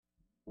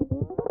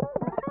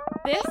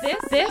This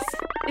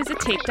is a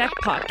Tape Deck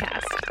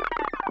podcast.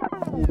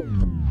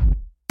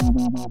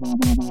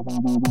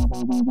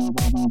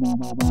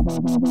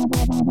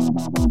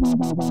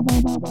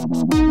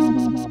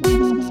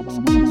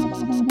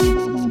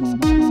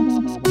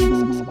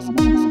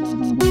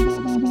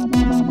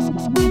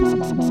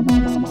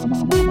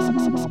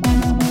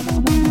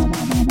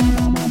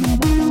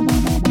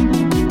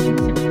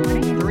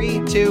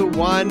 Three, two,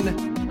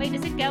 one. Wait,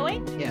 is it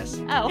going? Yes.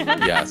 Oh.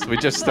 Yes, we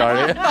just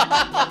started.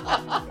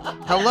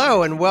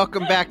 Hello and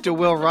welcome back to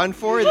Will Run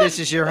For. This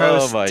is your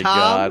host, Oh my Tom.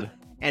 God.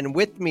 And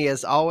with me,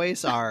 as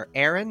always, are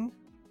Aaron,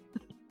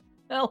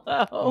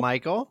 Hello.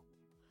 Michael,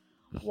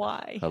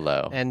 Why?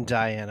 Hello. and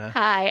Diana.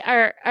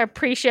 Hi. Our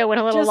pre-show went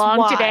a little Just long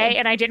why? today,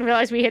 and I didn't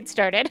realize we had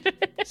started.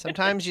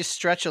 Sometimes you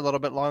stretch a little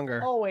bit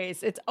longer.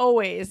 Always. It's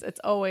always.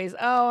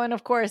 Oh, and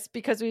of course,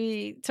 because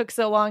we took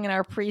so long in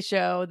our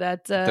pre-show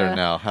that They're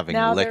now having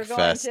now they're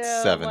Lickfest going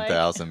to,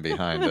 7,000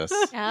 behind us.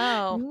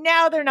 Oh.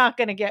 now they're not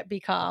going to get be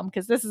calm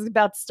because this is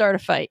about to start a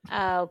fight.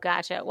 Oh,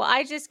 gotcha. Well,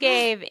 I just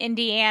gave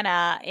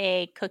Indiana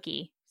a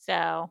cookie,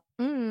 so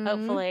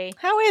hopefully.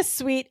 How is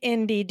Sweet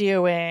Indy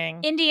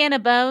doing? Indiana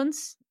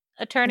Bones,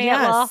 attorney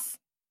at law.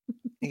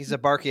 He's a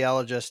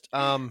barchaeologist.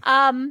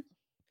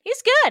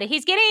 He's good.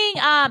 He's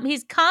getting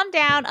he's calmed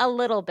down a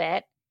little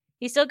bit.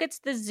 He still gets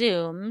the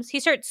Zooms. He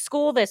starts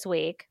school this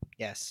week.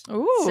 Yes.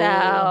 Ooh.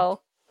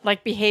 So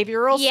Like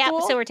behavioral yeah,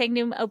 school? so we're taking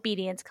him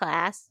obedience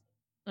class.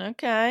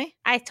 Okay.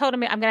 I told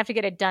him I'm gonna have to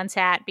get a dunce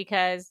hat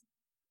because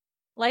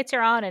lights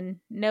are on and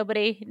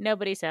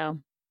nobody's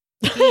home.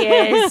 He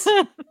is.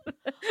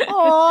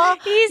 Aw.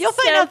 He's You'll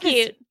find so out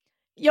cute.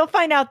 You'll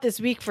find out this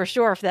week for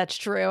sure if that's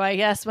true, I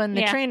guess, when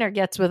the Yeah. trainer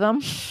gets with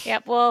him.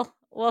 Yep. Well,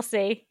 we'll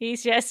see.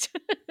 He's just.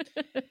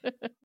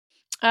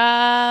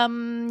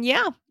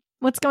 Yeah.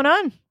 What's going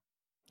on?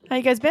 How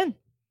you guys been?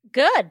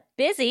 Good,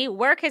 busy.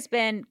 Work has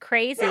been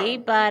crazy,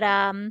 but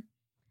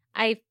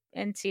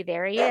see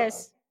there he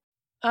is.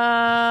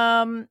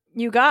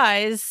 You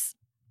guys,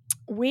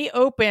 we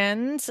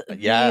opened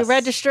Yes. the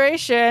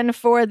registration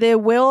for the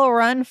Will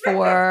Run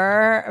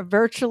For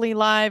Virtually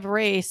Live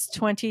Race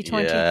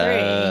 2023.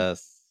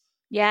 Yes.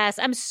 Yes,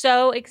 I'm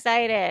so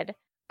excited.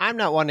 I'm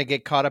not one to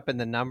get caught up in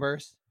the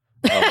numbers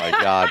Oh my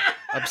God.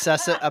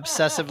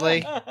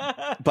 obsessively.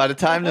 By the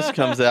time this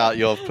comes out,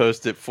 you'll have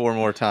posted 4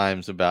 more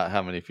times about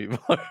how many people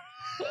are.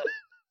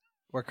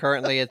 We're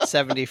currently at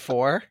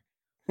 74.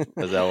 Is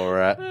that where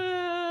we're at?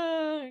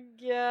 Oh,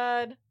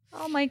 God.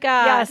 Oh my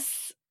god.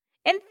 Yes.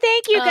 And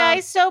thank you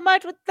guys so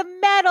much with the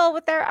medal,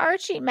 with our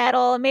Archie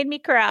medal. It made me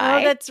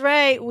cry. Oh, that's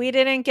right. We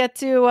didn't get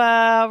to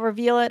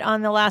reveal it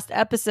on the last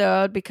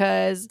episode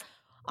because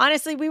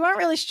honestly, we weren't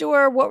really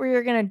sure what we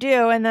were going to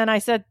do. And then I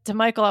said to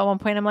Michael at one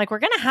point, I'm like, we're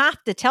going to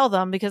have to tell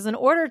them because in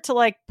order to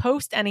like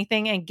post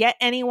anything and get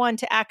anyone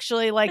to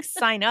actually like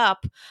sign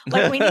up,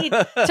 like we need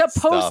to post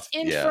Stuff,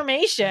 yeah.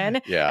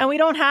 information Yeah. and we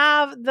don't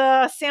have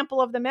the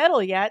sample of the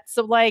medal yet.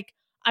 So like,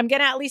 I'm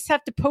going to at least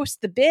have to post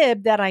the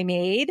bib that I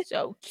made.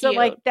 so cute. So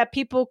like that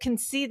people can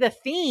see the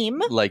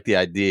theme. Like the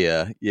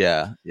idea.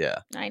 Yeah. Yeah.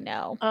 I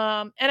know.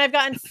 And I've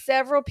gotten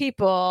several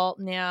people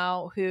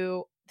now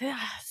who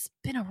it's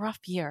been a rough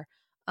year.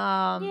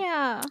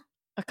 Yeah.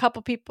 A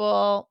couple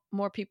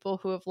more people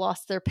who have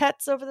lost their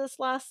pets over this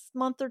last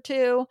month or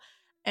two.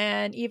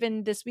 And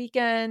even this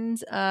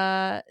weekend,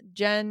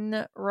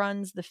 Jen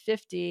runs the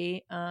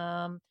 50.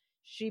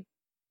 She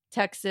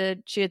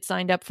had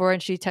signed up for it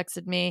and she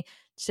texted me.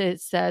 She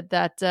said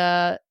that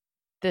the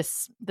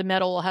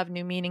medal will have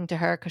new meaning to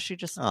her because she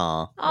just Aw.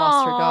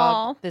 lost her Aw.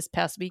 dog this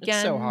past weekend.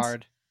 It's so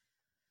hard.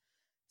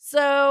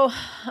 So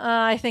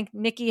I think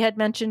Nikki had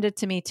mentioned it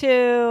to me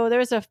too.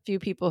 There's a few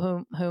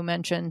people who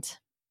mentioned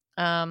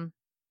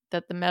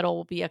that the medal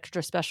will be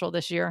extra special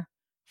this year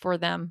for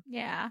them.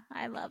 Yeah,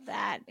 I love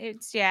that.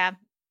 It's just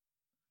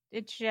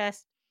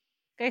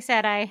like I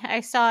said,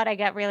 I saw it, I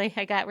got really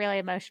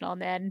emotional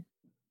and then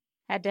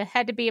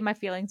had to be in my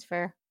feelings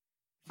for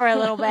a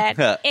little bit.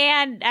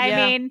 And I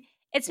Yeah. mean,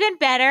 it's been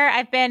better.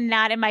 I've been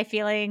not in my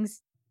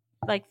feelings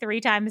like 3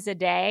 times a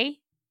day.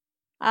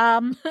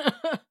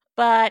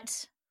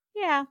 But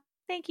yeah,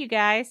 thank you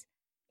guys.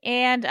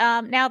 And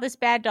now this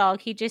bad dog,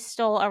 he just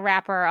stole a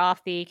wrapper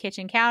off the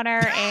kitchen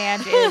counter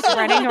and is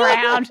running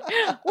around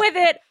with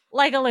it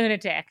like a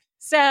lunatic.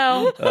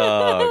 So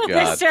Oh, the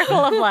God. circle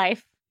of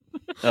life.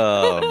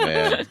 Oh,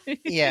 man.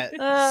 Yeah.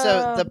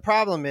 So the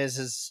problem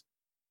is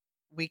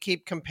we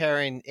keep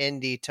comparing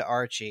Indy to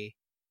Archie.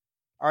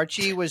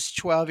 Archie was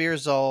 12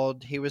 years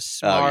old. He was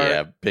smart. Oh,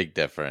 yeah. Big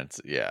difference.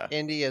 Yeah.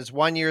 Indy is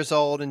 1 year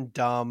old and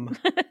dumb.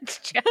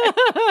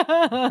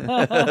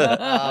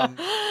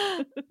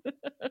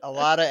 A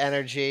lot of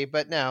energy,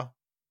 but no,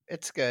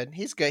 it's good.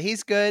 He's good.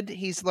 He's good.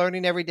 He's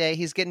learning every day.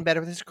 He's getting better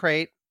with his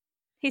crate.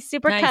 He's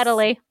super Nice.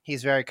 cuddly.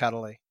 He's very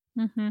cuddly.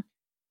 Mm-hmm.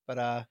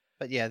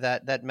 But yeah,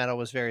 that medal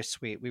was very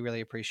sweet. We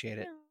really appreciate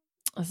it.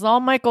 It's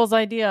all Michael's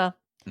idea.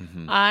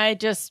 Mhm. I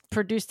just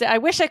produced it. I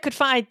wish I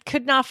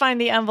could not find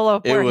the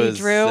envelope where he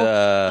drew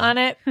on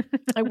it.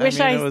 I wish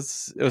it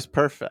was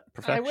perfect.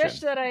 Perfection. I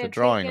wish that I the had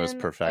drawing was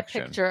taken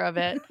perfection. a picture of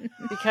it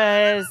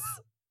because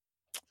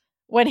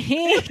when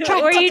he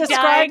tried to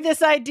describe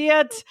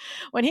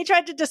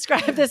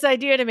this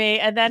idea, to me,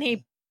 and then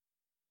he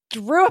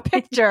drew a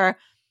picture,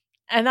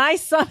 and I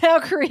somehow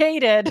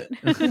created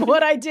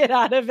what I did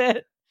out of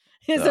it.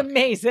 Is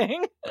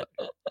amazing.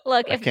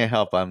 Look, I can't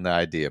help. I'm the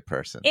idea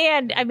person.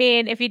 And I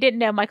mean, if you didn't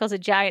know, Michael's a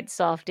giant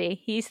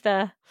softie. He's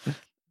the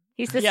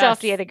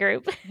softie of the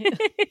group.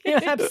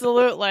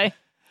 Absolutely.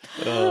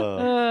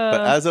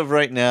 But as of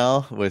right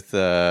now, with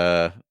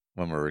when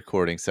we're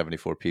recording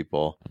 74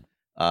 people,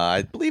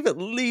 I believe at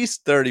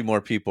least 30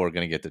 more people are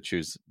going to get to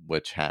choose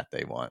which hat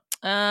they want.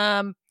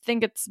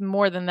 Think it's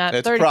more than that.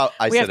 It's 30,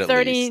 we said have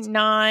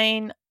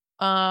 39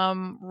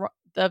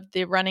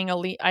 the running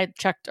elite. I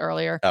checked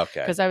earlier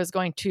because I was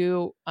going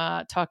to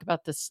talk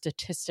about the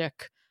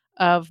statistic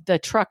of the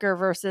trucker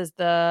versus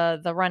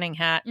the running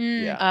hat.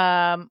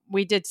 Yeah.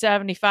 We did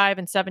 75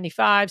 and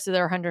 75, so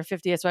there are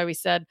 150. That's why we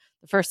said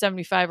the first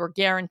 75 were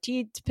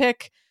guaranteed to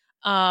pick,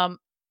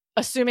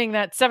 assuming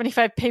that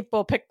 75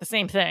 people picked the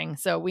same thing.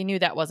 So we knew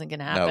that wasn't going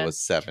to happen. No, it was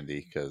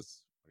 70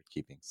 because we're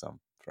keeping some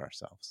for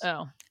ourselves.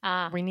 Oh,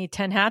 we need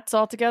 10 hats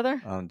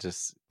altogether. I'm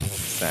just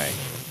saying.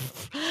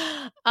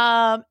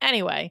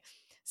 Anyway,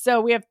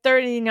 so we have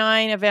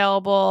 39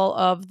 available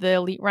of the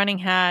elite running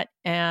hat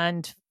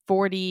and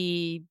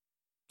 47.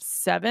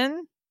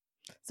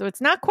 So it's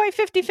not quite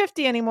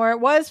 50-50 anymore. It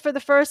was for the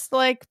first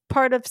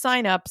part of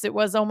signups. It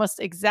was almost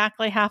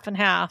exactly half and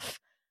half.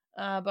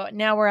 But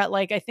now we're at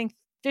I think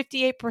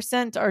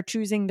 58% are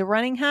choosing the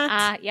running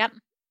hat. Yep.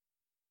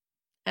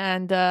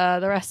 And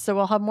the rest, so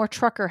we'll have more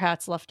trucker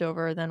hats left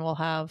over than we'll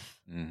have.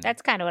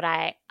 That's kind of what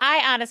I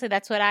honestly,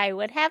 that's what I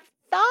would have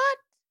thought.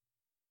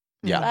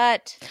 Yeah.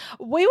 But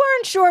we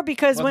weren't sure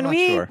because when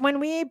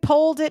we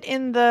polled it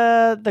in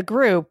the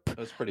group, it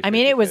was pretty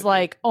it was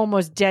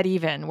almost dead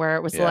even, where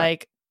it was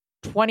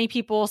 20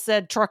 people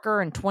said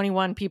trucker and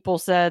 21 people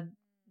said,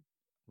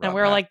 and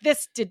we were like,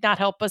 this did not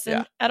help us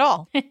at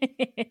all.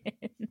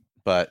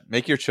 But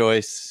make your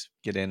choice,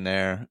 get in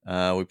there.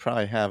 We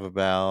probably have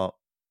about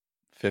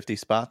 50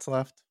 spots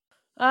left.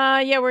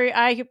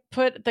 I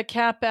put the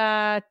cap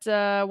at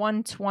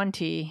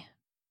 120.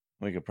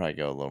 We could probably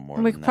go a little more.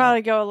 We could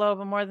probably go a little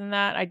bit more than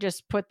that. I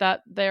just put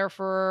that there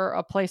for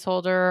a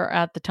placeholder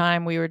at the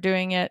time we were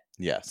doing it.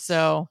 Yes.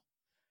 So,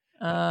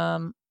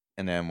 and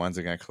then when's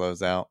it going to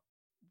close out?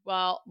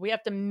 Well, we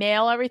have to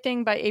mail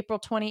everything by April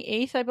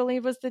 28th, I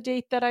believe was the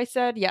date that I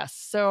said. Yes.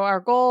 So our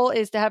goal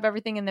is to have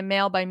everything in the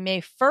mail by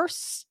May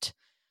 1st.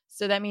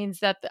 So that means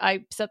that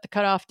I set the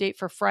cutoff date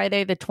for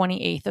Friday, the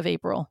 28th of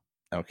April.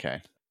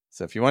 Okay.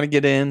 So if you want to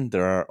get in,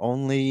 there are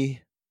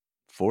only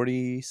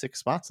 46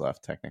 spots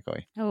left,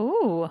 technically.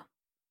 Oh.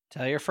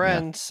 Tell your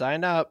friends,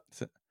 sign up.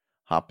 So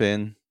hop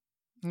in.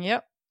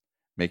 Yep.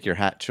 Make your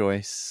hat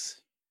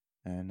choice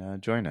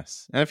and join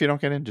us. And if you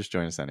don't get in, just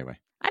join us anyway.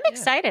 I'm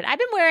excited. I've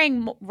been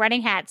wearing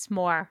running hats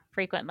more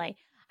frequently.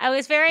 I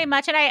was very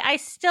much, and I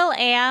still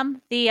am,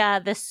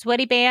 the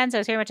sweaty bands. I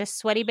was very much a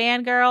sweaty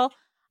band girl.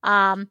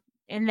 And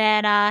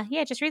then,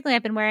 just recently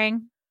I've been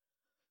wearing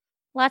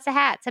lots of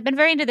hats. I've been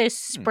very into those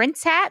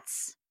Sprints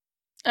hats.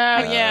 Oh,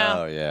 yeah.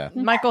 Oh, yeah.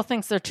 Michael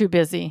thinks they're too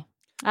busy.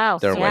 Oh,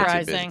 they're way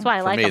too busy. That's why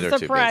I like them.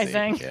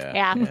 Surprising.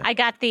 Yeah. I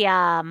got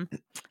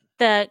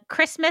the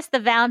Christmas, the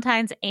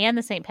Valentine's, and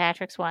the St.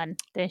 Patrick's one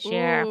this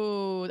year.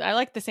 Ooh, I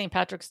like the St.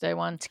 Patrick's Day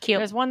one. It's cute.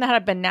 There's one that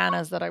had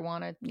bananas that I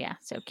wanted. Yeah,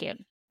 so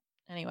cute.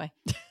 Anyway.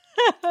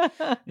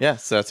 So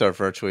that's our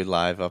virtually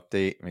live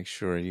update. Make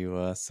sure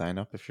you sign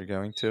up if you're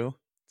going to.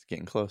 It's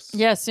getting close.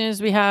 Yeah, as soon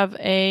as we have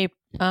a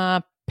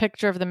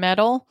picture of the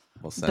medal,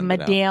 the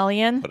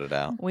medallion, put it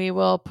out. We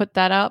will put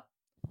that up.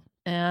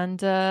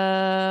 And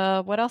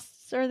what else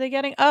are they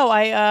getting? Oh,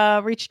 I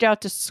reached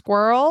out to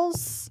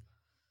Squirrels.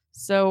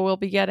 So we'll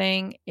be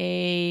getting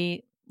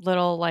a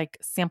little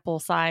sample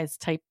size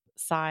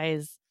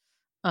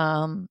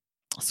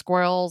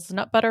Squirrels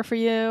nut butter for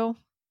you.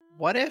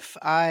 What if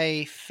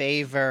I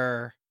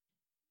favor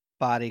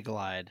Body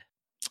Glide?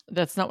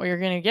 That's not what you're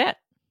going to get.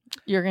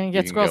 You're going to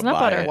get Squirrels nut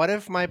butter. What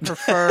if my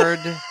preferred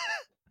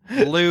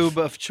lube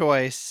of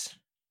choice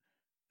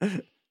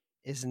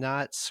is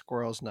not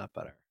Squirrels nut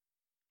butter?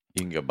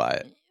 You can go buy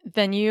it.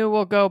 Then you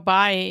will go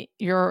buy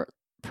your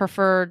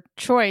preferred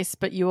choice,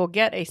 but you will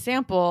get a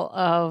sample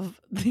of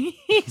the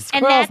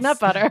Squirrels nut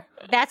butter.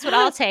 That's what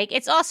I'll take.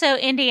 It's also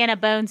Indiana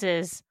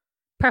Bones's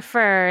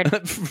preferred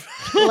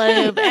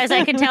lube, as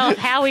I can tell of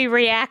how he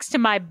reacts to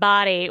my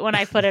body when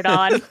I put it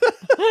on.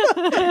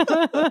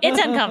 It's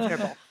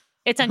uncomfortable.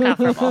 It's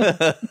uncomfortable.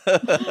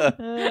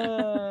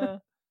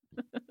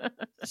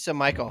 So,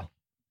 Michael.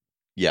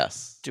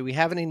 Yes. Do we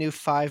have any new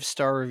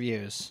 5-star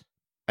reviews?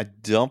 I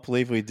don't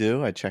believe we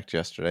do. I checked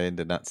yesterday and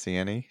did not see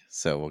any.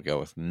 So we'll go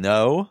with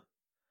no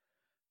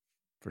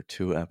for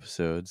 2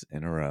 episodes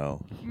in a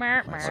row.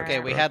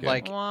 Okay, we had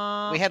 8.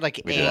 We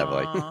did have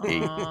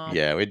 8.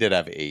 Yeah, we did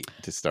have 8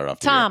 to start off.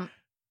 Tom,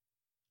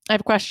 I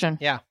have a question.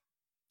 Yeah.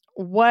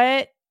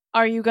 What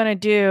are you going to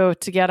do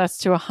to get us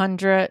to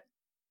 100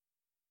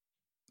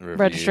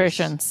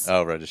 registrations?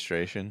 Oh,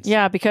 registrations?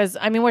 Yeah, because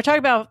we're talking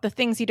about the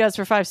things he does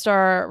for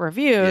 5-star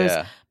reviews,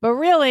 but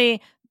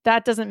really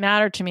that doesn't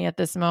matter to me at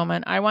this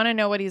moment. I want to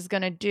know what he's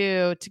going to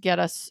do to get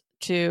us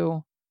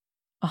to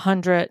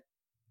 100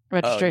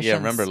 registrations. Yeah,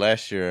 remember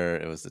last year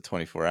it was the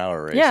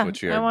 24-hour race,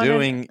 which we are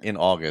doing in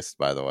August,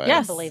 by the way.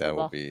 Yes. That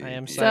will be. I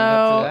am signing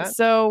up for that.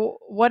 So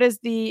what is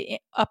the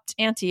upped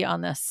ante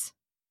on this?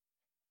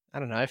 I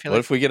don't know. I feel what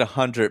if we get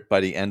 100 by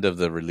the end of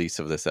the release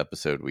of this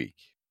episode week?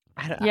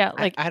 I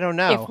don't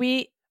know.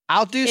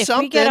 I'll do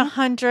something. We get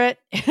 100,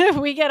 if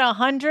we get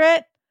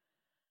 100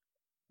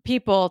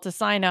 people to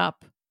sign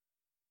up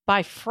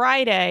by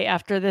Friday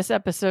after this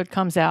episode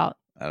comes out.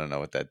 I don't know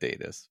what that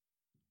date is.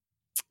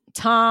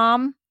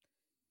 Tom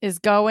is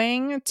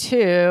going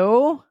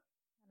to...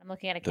 I'm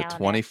looking at a calendar.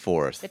 The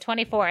 24th. The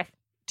 24th.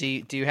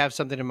 Do you have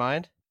something in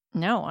mind?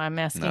 No, I'm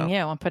asking you.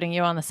 I'm putting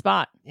you on the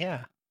spot.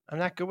 Yeah. I'm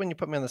not good when you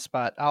put me on the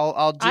spot.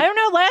 I'll do... I don't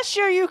know. Last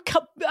year you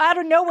out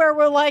of nowhere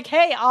were like,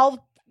 hey,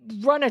 I'll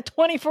run a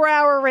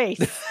 24-hour race.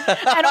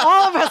 And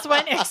all of us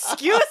went,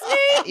 excuse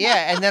me?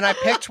 Yeah, and then I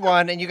picked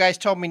one and you guys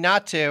told me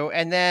not to.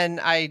 And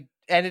then I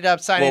ended up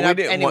signing up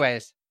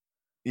anyways.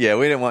 Yeah,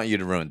 we didn't want you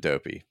to ruin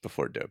Dopey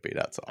before Dopey.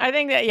 That's all. I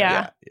think that,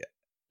 yeah.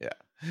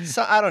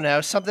 So I don't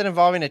know, something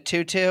involving a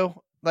tutu.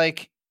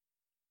 Like,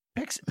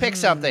 pick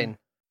something.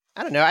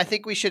 I don't know. I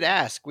think we should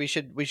ask. We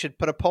should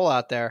put a poll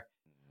out there.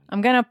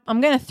 I'm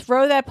gonna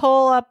throw that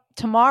poll up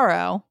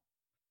tomorrow,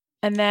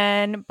 and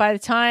then by the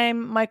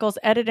time Michael's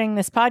editing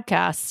this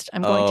podcast,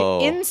 I'm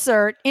going to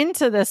insert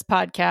into this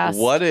podcast.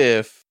 What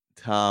if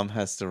Tom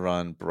has to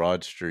run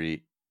Broad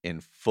Street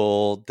in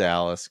full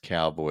Dallas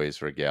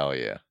Cowboys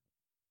regalia?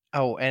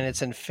 Oh, and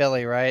it's in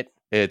Philly, right?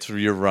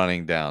 You're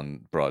running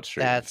down Broad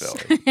Street in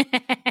Philly.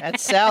 That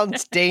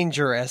sounds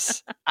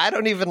dangerous. I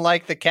don't even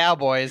like the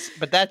Cowboys,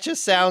 but that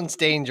just sounds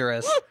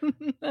dangerous.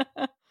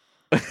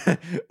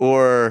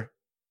 Or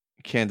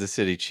Kansas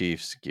City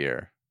Chiefs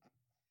gear.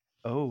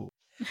 Oh.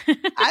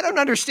 I don't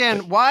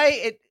understand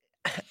why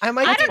I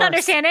don't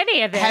understand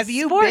any of this. Have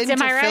you Sports, been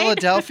to right?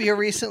 Philadelphia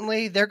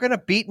recently? They're going to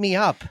beat me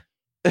up.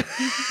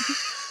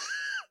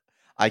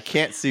 I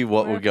can't see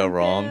what would go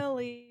wrong.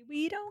 Philly.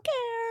 We don't care.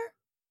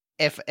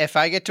 If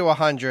I get to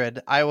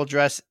 100, I will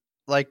dress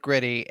like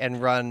Gritty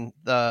and run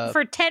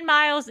for 10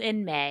 miles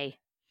in May.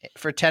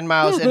 For 10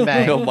 miles in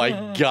May. Oh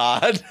my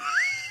God.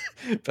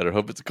 Better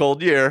hope it's a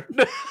cold year.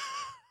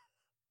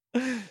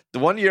 The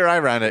one year I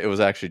ran it, it was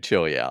actually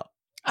chilly out.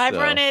 I've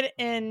run it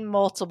in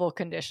multiple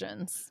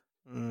conditions.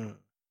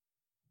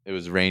 It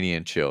was rainy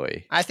and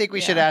chilly. I think we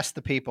should ask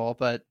the people,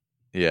 but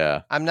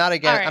yeah, I'm not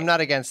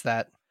against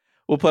that.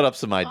 We'll put up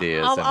some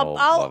ideas and we'll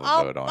have a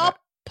vote on it. I'll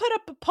put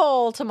up a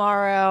poll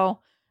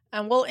tomorrow,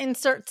 and we'll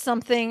insert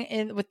something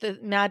in with the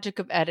magic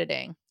of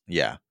editing.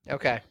 Yeah.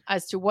 Okay.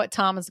 As to what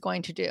Tom is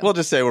going to do. We'll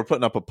just say we're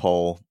putting up a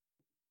poll.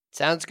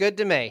 Sounds good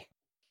to me.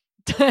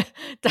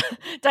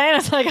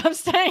 Diana's like, I'm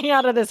staying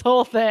out of this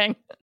whole thing.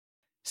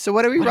 So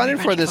what are we running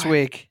for this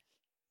week?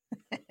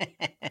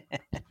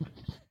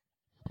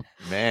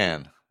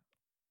 Man,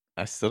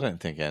 I still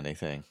didn't think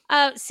anything.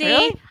 See,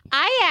 really?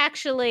 I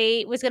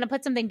actually was going to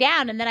put something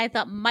down, and then I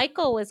thought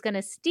Michael was going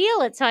to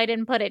steal it, so I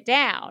didn't put it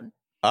down.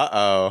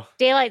 Uh-oh.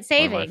 Daylight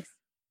savings.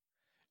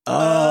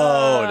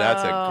 Oh,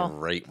 that's a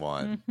great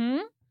one. Mm-hmm.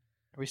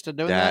 Are we still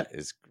doing that? That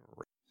is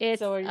great.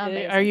 It's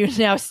amazing. Are you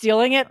now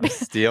stealing it? I'm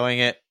stealing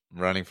it.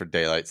 I'm running for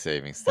daylight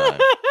savings time.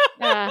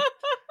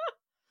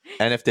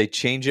 And if they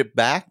change it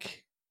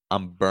back,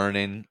 I'm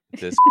burning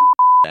this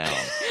down.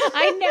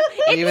 I know.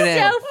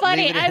 It's so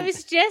funny. I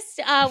was just,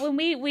 when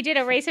we did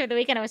a race over the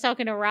weekend, I was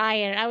talking to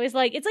Ryan, and I was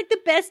like, it's like the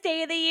best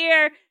day of the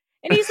year.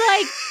 And he's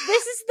like,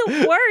 this is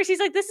the worst. He's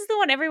like, this is the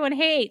one everyone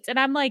hates. And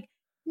I'm like,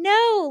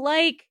 no,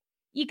 like,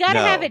 you got to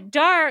have it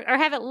dark or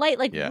have it light,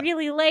 like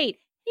really late.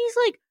 And he's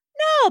like,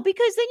 no,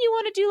 because then you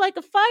want to do like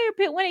a fire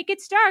pit when it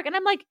gets dark. And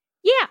I'm like,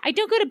 yeah, I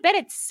don't go to bed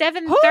at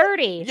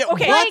 7:30. Yeah,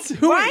 okay,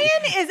 what? Ryan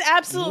is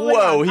absolutely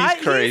whoa. He's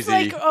crazy. He's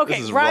like, okay,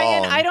 this is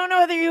Ryan, wrong. I don't know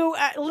whether you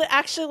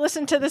actually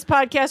listen to this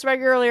podcast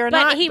regularly or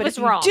But not. he but was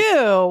if wrong.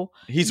 You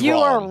do. You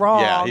are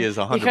wrong. Yeah, he is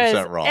 100%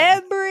 because wrong.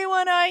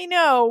 Everyone I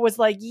know was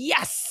like,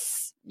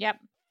 yes, Yep,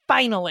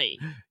 finally.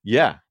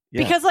 Yeah.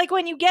 Because like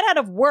when you get out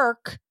of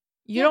work,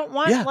 you don't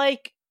want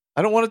like.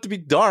 I don't want it to be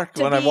dark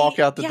when I walk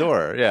out the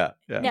door. Yeah.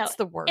 No, it's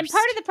the worst. And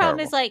part of the problem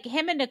is like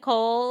him and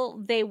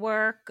Nicole, they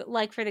work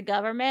like for the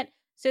government.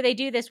 So they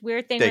do this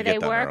weird thing where they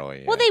work.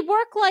 Early, well, they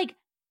work like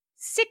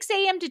 6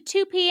 a.m. to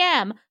 2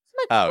 p.m.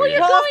 So I'm like, you're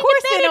well, going of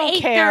course to bed they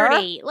at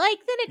don't 8:30. Like,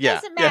 then it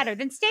doesn't matter.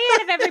 Then stay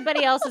out of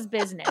everybody else's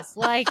business.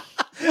 Like,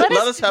 let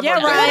us have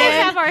our let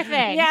us have our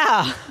thing.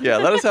 Yeah. Yeah,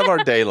 let us have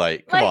our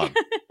daylight. Come on.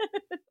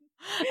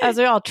 As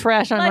we all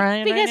trash on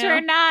Ryan because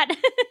we're not.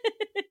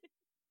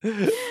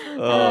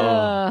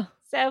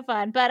 So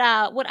fun.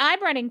 But what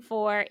I'm running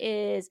for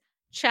is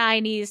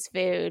Chinese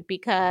food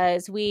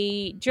because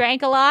we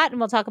drank a lot, and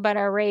we'll talk about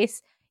our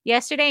race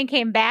yesterday, and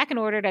came back and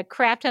ordered a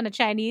crap ton of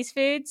Chinese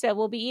food. So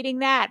we'll be eating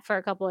that for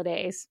a couple of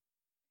days.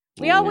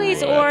 We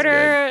always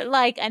order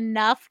like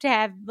enough to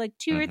have like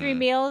 2 or 3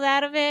 meals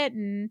out of it.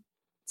 And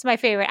it's my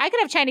favorite. I could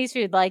have Chinese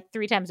food like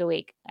 3 times a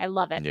week. I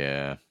love it.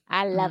 Yeah.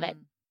 I love it.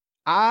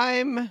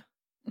 I'm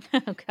Oh,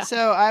 God.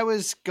 So I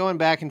was going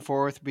back and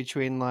forth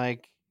between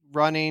like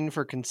running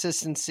for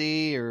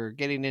consistency or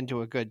getting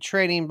into a good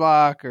training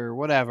block or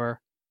whatever.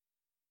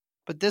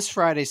 But this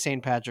Friday,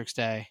 St. Patrick's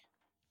Day.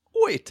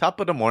 Wait, top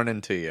of the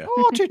morning to you.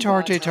 Oh,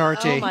 tarty.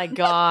 Oh my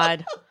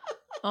God.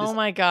 Oh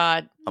my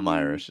God. I'm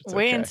Irish. It's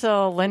Wait okay.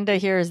 until Linda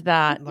hears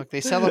that. Look,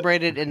 they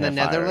celebrated in the Half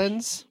Irish.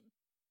 Netherlands.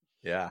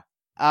 Yeah,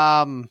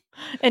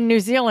 In New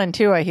Zealand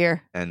too, I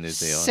hear. and New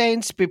Zealand.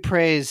 Saints be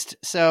praised.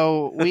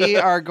 So we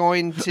are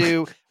going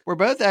to. We're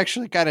both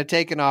actually kind of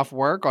taking off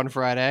work on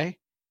Friday.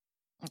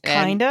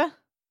 And- Kinda.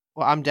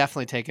 Well, I'm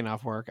definitely taking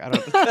off work. I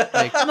don't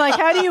like. I'm like,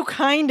 how do you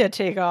kinda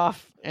take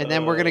off? And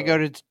then we're gonna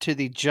go to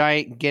the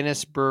giant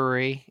Guinness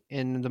brewery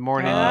in the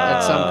morning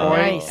at some Oh,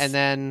 point, nice. and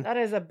then That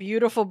is a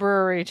beautiful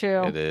brewery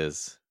too. It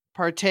is.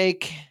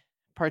 partake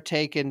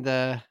in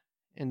the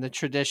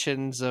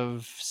traditions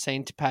of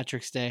St.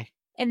 Patrick's Day.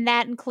 And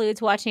that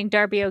includes watching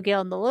Darby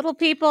O'Gill and the Little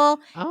People,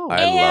 Oh,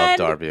 I love And-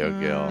 Darby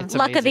O'Gill. It's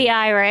Luck of the amazing.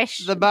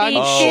 Irish, The Bug- the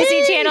Oh.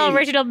 Disney Channel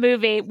original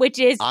movie, which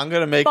is I'm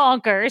gonna make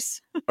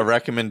bonkers. a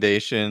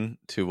recommendation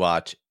to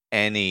watch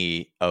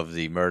any of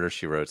the Murder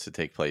She Wrote to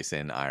take place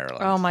in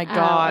Ireland. Oh my Oh,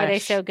 gosh. are they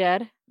so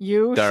good?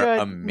 You They're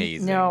should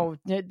amazing. No,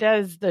 that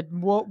is the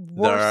worst.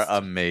 They're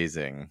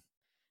amazing.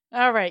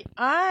 All right.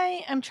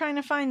 I am trying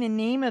to find the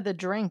name of the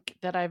drink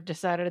that I've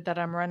decided that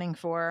I'm running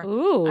for.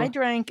 Ooh. I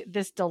drank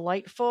this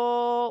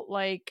delightful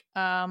like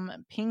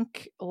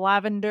pink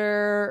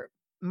lavender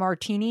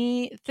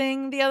martini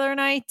thing the other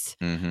night.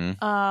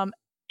 Mm-hmm.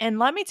 And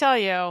let me tell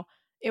you,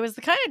 it was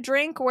the kind of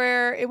drink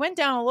where it went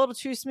down a little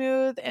too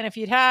smooth, and if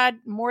you'd had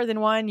more than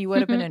one, you would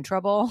have been in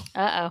trouble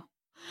Uh-oh.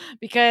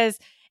 because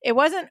it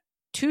wasn't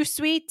too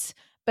sweet,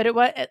 but it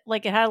was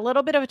like it had a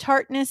little bit of a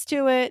tartness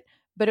to it,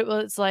 but it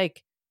was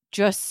like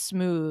just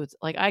smooth.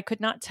 Like I could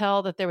not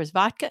tell that there was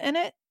vodka in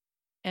it,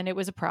 and it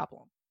was a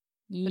problem.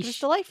 It was Yeesh.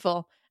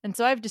 delightful. And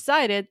so I've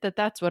decided that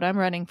that's what I'm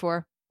running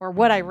for, or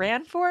what I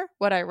ran for,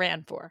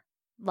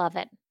 Love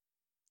it.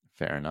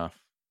 Fair enough.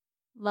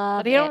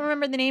 Love But I it. don't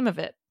remember the name of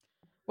it.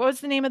 What was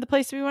the name of the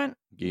place we went?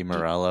 Guy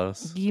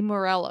Morello's. Guy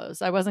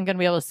Morello's. I wasn't going to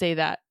be able to say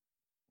that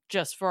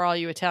just for all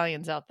you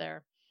Italians out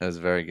there. It was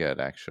very good,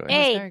 actually.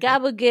 Hey, very good.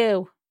 gabagoo.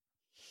 all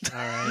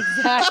right.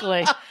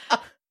 Exactly.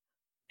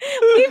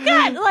 We've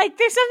got, like,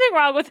 there's something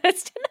wrong with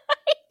us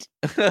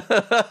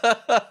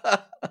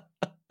tonight.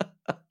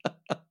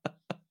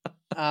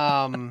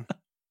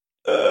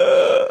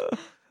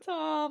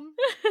 Tom,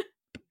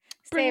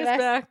 bring Save us us.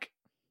 back.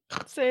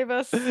 Save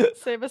us.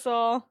 Save us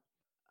all.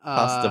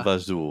 Pasta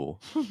Vazul.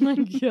 Oh my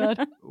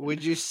God.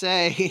 Would you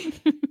say?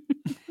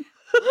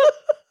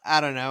 I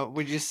don't know.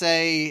 Would you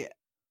say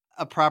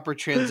a proper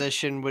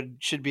transition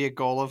should be a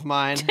goal of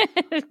mine?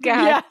 God.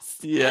 Yes.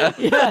 Yeah.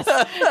 Yes.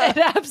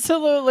 It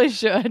absolutely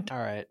should. All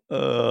right.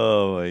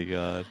 Oh my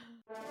God.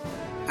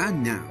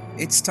 And now,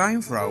 it's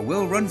time for our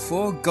Will Run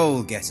 4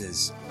 Goal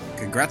Getters.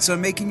 Congrats on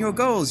making your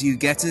goals, you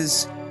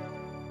getters.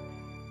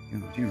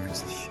 Oh, you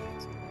runs the shit.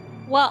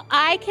 Well,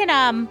 I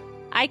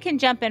can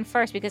jump in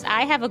first because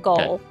I have a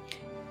goal.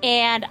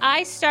 And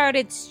I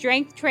started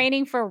strength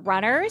training for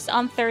runners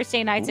on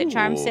Thursday nights at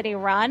Charm Ooh. City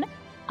Run.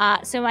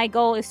 So my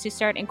goal is to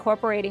start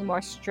incorporating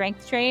more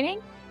strength training.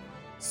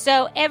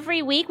 So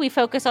every week we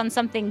focus on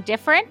something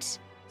different.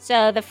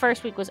 So the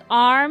first week was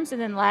arms,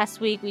 and then last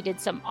week we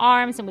did some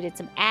arms and we did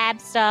some ab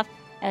stuff.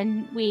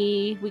 And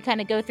we kind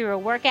of go through a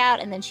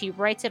workout, and then she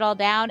writes it all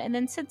down and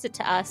then sends it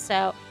to us.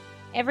 So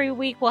every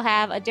week we'll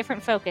have a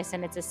different focus,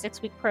 and it's a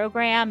 6-week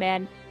program,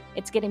 and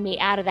it's getting me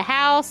out of the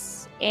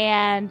house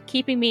and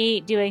keeping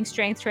me doing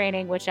strength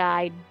training, which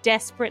I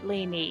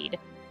desperately need.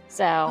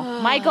 So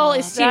my goal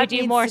is to That do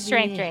needs more to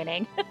strength be-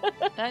 training.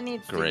 That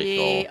needs to Great be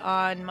goal.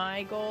 on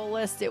my goal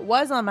list. It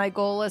was on my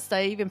goal list.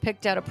 I even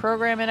picked out a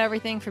program and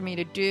everything for me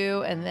to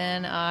do, and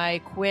then I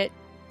quit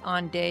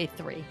on day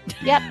 3.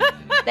 Yep.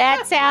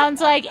 That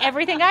sounds like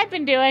everything I've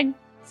been doing.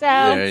 So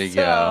There you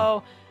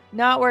go.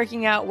 Not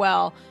working out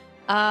well.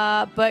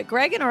 But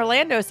Greg in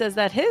Orlando says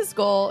that his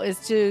goal is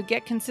to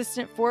get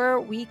consistent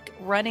 4-week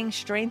running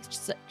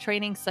strength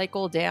training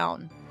cycle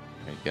down.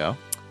 There you go.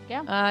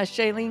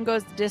 Shailene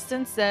Goes the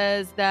Distance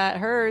says that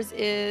hers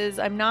is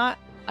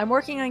I'm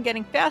working on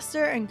getting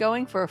faster and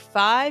going for a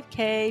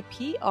 5K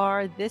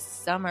PR this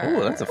summer.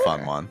 Oh, that's a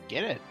fun one.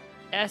 Get it.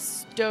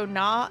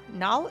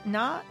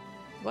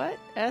 What?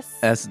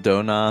 S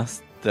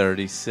Donas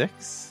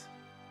 36.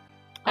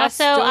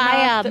 Also,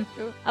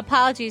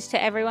 apologies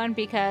to everyone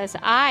because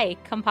I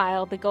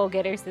compiled the goal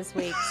getters this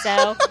week.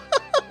 So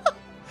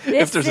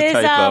If there's a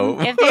typo.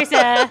 if there's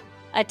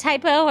a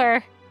typo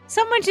or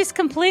someone just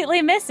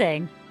completely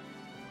missing,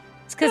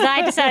 it's because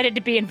I decided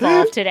to be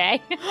involved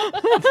today.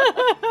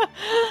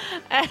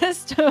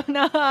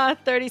 Astona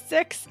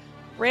 36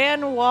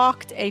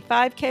 walked a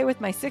 5K with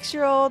my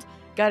 6-year-old,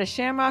 got a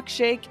Shamrock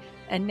shake,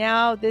 and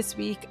now this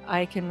week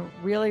I can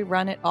really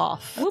run it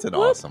off. That's an Whoop,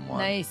 whoop. awesome one.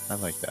 Nice. I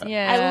like that.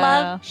 Yeah. I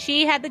love.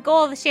 She had the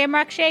goal of the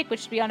Shamrock Shake,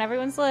 which should be on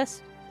everyone's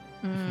list.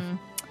 Mm.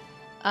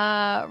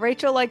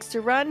 Rachel likes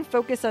to run,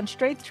 focus on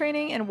strength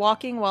training and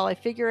walking while I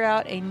figure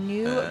out a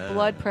new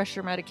blood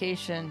pressure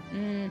medication.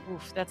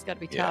 Oof, that's got to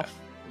be Yeah. tough.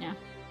 Yeah.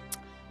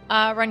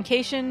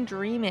 Runcation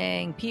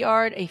Dreaming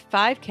PR'd a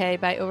 5K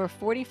by over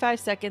 45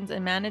 seconds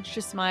and managed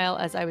to smile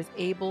as I was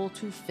able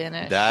to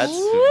finish. That's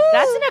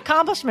an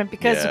accomplishment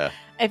because yeah.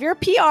 if you're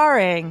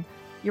PRing,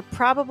 you're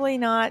probably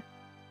not.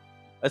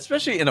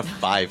 Especially in a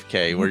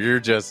 5K where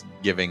you're just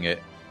giving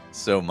it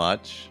so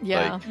much.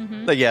 Yeah.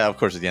 Like, yeah, of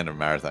course, at the end of a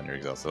marathon, you're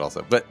exhausted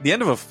also. But the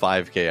end of a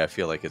 5K, I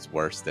feel like it's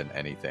worse than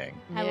anything.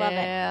 I love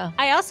it.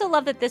 I also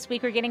love that this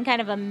week we're getting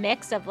kind of a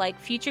mix of like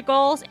future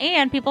goals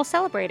and people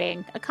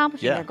celebrating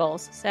accomplishing their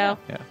goals. So,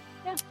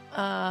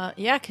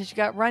 because you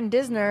got Run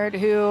Disnerd,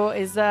 who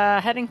is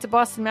heading to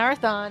Boston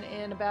Marathon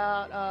in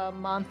about a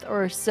month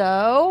or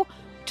so,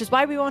 which is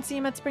why we won't see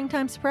him at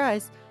Springtime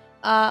Surprise.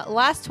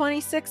 Last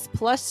 26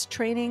 plus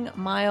training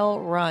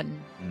mile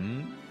run.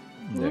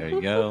 There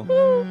you go.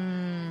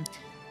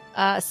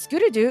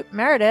 Scootadoot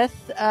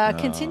Meredith,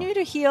 continue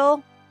to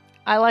heal.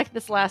 I like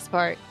this last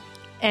part.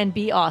 And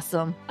be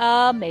awesome.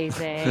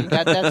 Amazing.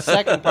 Got that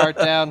second part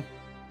down.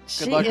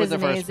 She Good luck is with the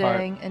first part.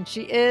 amazing, and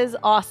she is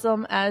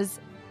awesome as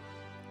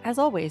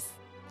always.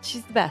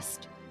 She's the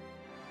best.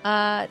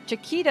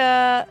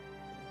 Chiquita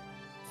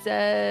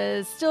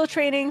says still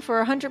training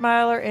for a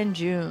 100-miler in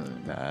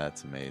June.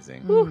 That's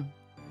amazing.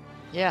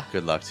 Yeah.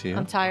 Good luck to you.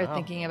 I'm tired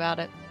thinking about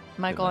it.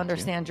 Michael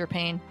understands your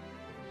pain.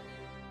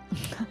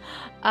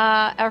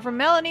 From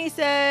Melanie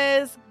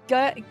says,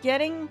 get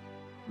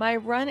my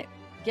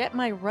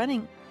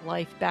running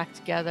life back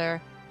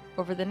together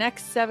over the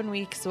next 7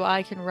 weeks so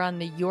I can run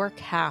the York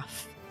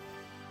half.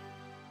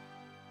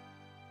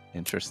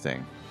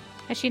 Interesting.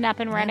 Has she not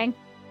been running?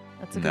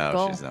 That's a good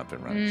goal. No, she's not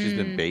been running. She's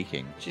been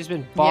baking. She's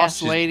been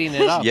boss-lading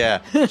it up. Yeah,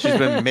 she's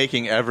been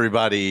making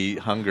everybody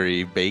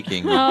hungry,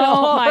 baking.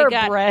 Oh my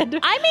God. Bread.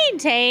 I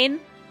maintain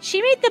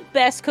she made the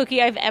best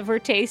cookie I've ever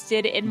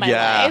tasted in my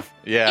life.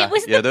 Yeah, it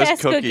was the those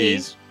best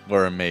cookies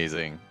were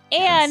amazing.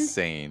 And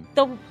insane.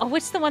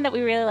 What's the one that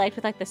we really liked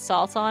with like the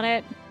salt on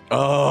it?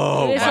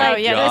 Oh, it was my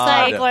like, God.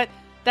 It was like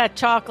that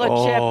chocolate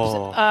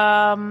chips,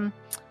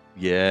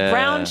 yeah,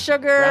 brown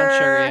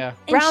sugar,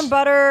 brown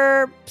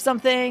butter,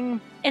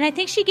 something. And I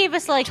think she gave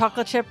us like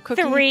chocolate chip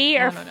cookie. 3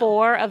 or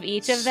 4 of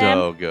each of them.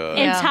 So good.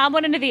 And Tom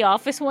went into the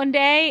office one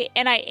day,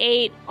 and I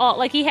ate all.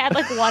 Like he had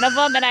like one of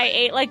them, and I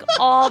ate like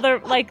all the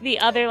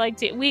other like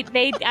 2.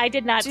 I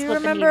did not. Do you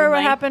split them remember what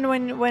evenly.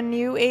 happened when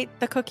you ate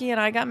the cookie and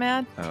I got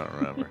mad? I don't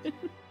remember.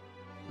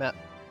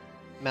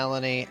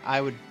 Melanie,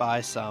 I would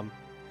buy some.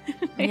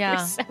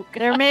 Yeah, so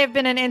there may have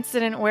been an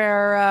incident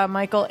where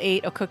Michael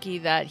ate a cookie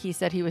that he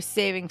said he was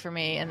saving for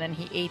me, and then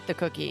he ate the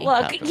cookie.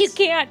 Look, you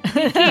can't.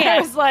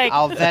 I was like,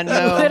 I'll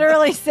Venmo.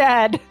 Literally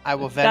said I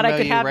will Venmo that I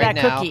could you have right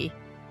that now. cookie.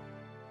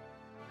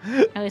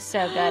 It was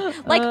so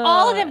good. Like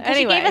all of them, because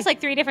anyway. she gave us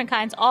like 3 different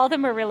kinds. All of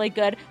them were really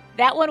good.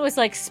 That one was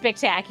like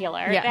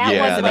spectacular. Yeah.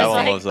 That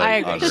one was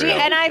like I agree.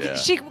 unreal.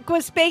 She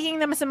was baking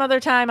them some other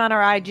time on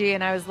her IG,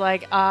 and I was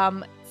like,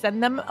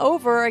 send them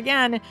over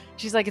again.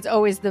 She's like, it's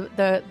always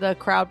the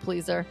crowd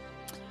pleaser.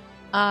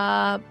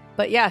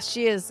 But yeah,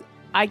 she is,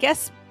 I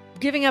guess,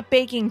 giving up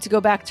baking to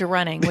go back to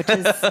running, which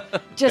is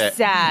just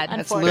sad.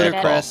 That's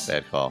ludicrous.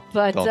 Bad call.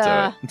 But Don't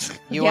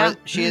do it.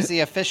 She is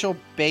the official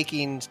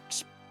baking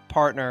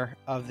partner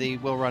of the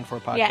Will Run For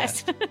podcast.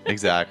 Yes.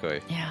 Exactly.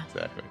 Yeah.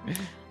 Exactly.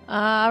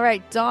 All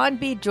right. Dawn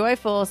B.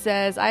 Joyful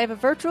says, I have a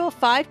virtual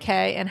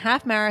 5K and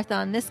half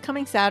marathon this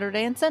coming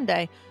Saturday and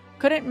Sunday.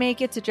 Couldn't make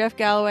it to Jeff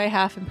Galloway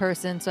half in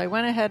person, so I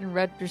went ahead and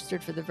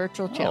registered for the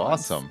virtual challenge.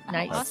 Awesome.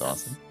 Nice. That's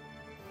awesome.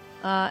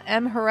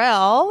 M.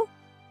 Harrell,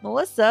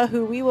 Melissa,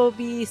 who we will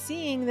be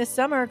seeing this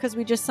summer because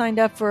we just signed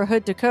up for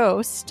Hood to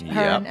Coast, her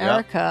and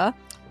Erica,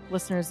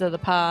 listeners of the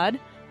pod.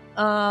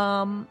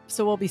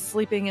 So we'll be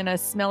sleeping in a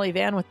smelly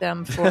van with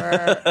them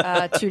for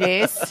 2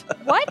 days.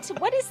 What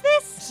is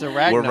this? It's a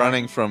Ragnar. We're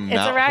running from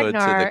Mount Hood to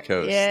the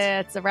coast.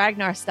 Yeah, it's a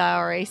Ragnar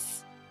style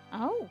race.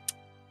 Oh.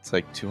 It's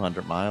like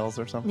 200 miles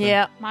or something.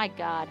 Yeah. My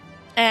God.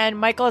 And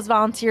Michael has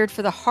volunteered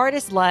for the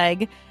hardest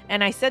leg.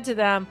 And I said to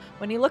them,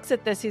 when he looks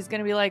at this, he's going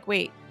to be like,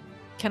 wait,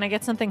 can I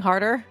get something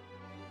harder?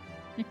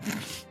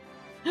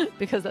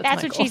 Because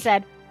that's what she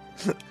said.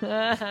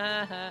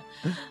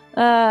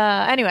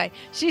 Anyway,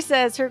 she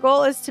says her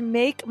goal is to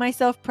make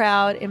myself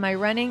proud in my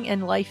running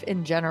and life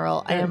in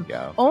general. I am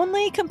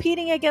only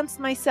competing against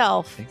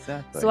myself.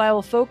 Exactly. So I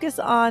will focus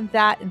on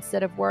that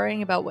instead of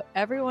worrying about what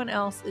everyone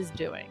else is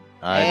doing.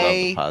 I love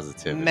the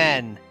positivity.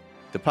 Amen.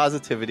 The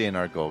positivity in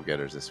our goal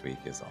getters this week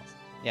is awesome.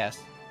 Yes.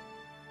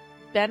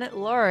 Bennett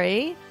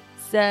Laurie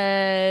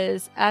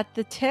says, at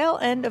the tail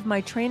end of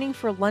my training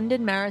for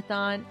London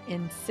Marathon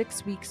in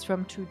 6 weeks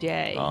from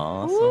today.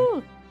 Awesome.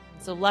 Woo!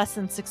 So less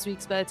than 6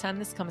 weeks by the time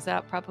this comes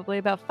out, probably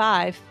about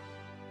 5.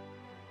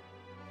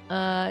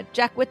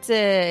 Jack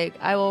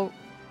Witzig,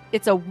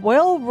 it's a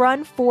Will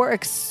Run For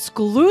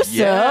exclusive.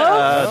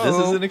 Yeah, this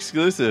is an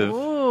exclusive.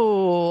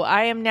 Ooh,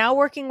 I am now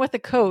working with a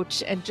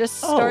coach and just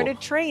started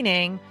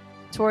training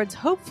towards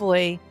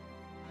hopefully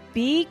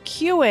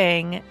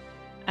BQing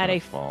at a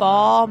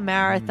fall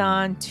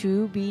marathon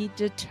to be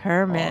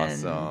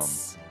determined.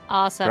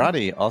 Awesome.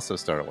 Brady also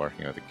started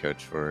working with a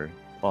coach for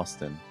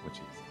Boston, which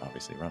is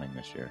obviously running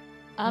this year.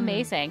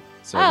 Amazing.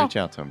 So Oh. reach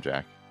out to him,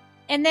 Jack.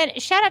 And then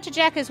shout out to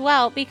Jack as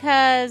well,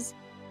 because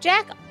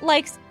Jack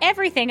likes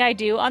everything I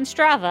do on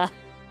Strava.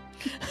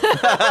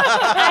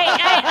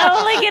 I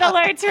only get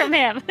alerts from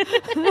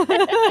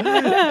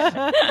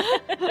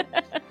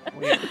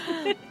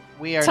We,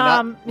 we are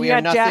Tom, we you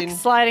are got Jack nothing.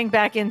 sliding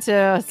back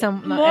into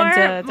some him. More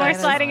Diana's-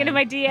 sliding into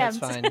my That's DMs.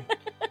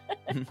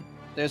 fine.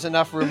 There's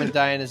enough room in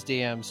Diana's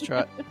DMs.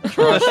 Trust me.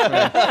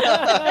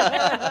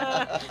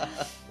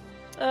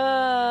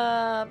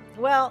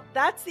 Well,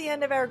 that's the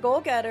end of our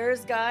goal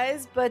getters,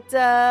 guys. But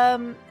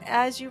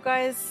as you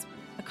guys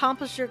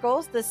accomplish your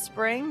goals this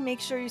spring, make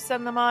sure you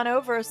send them on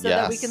over so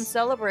that we can Yes.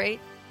 celebrate.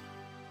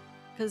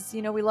 Because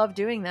we love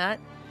doing that.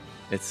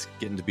 It's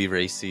getting to be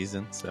race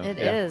season, so It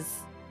is.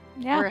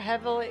 Yeah. We're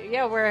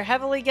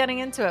heavily getting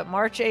into it.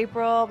 March,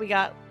 April.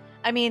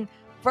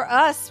 For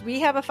us, we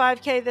have a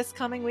 5K this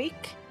coming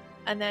week,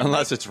 and then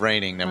Unless it's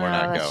raining, then we're Oh,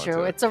 not that's going. true.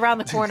 To it. It's around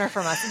the corner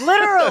from us.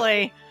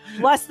 Literally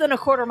less than a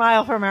quarter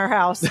mile from our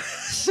house.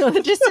 So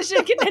the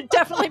decision can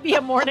definitely be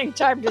a morning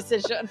time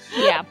decision.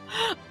 Yeah.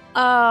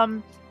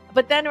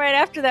 But then right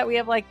after that, we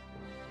have like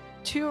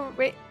two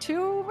race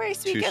Two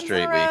weekends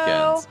straight in a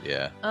row. weekends.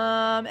 Yeah.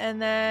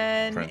 And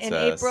then in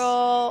Princess.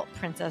 April,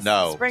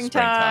 No, springtime,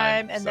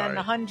 springtime, and then sorry. the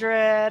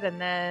 100, and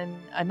then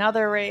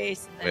another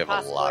race, and then We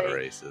have a lot of possibly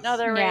races.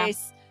 another Yeah.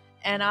 race.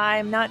 And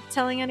I'm not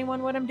telling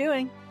anyone what I'm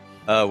doing.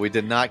 We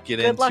did not get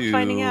Good luck into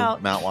finding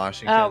out. Mount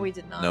Washington. Oh, we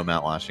did not. No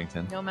Mount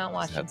Washington. No Mount Just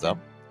Washington. Heads up.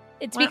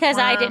 It's Wah, because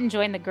I wah. didn't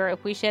join the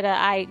group. We should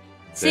have.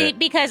 See, it.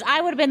 because I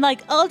would have been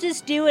like, I'll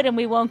just do it and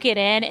we won't get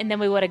in, and then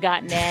we would have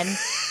gotten in.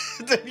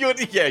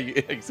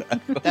 Exactly.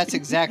 That's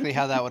exactly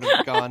how that would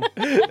have gone.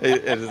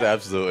 It is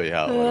absolutely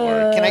how it would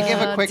work. Can I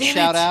give a quick Damn it.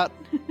 shout out?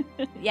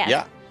 Yes.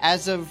 Yeah.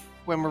 As of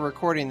when we're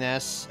recording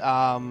this,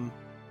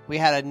 we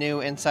had a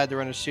new Inside the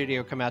Runner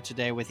Studio come out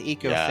today with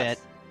EcoFit. Yes.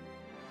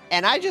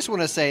 And I just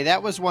want to say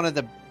that was one of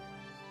the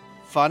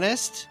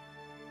funnest,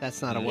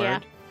 that's not a Yeah.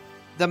 word,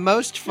 the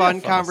most fun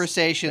funnest.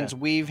 conversations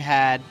we've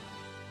had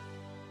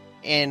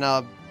in,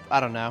 I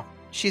don't know.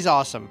 She's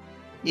awesome.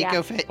 Yeah.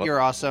 EcoFit, Well, you're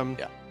awesome.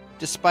 yeah.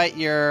 Despite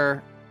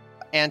your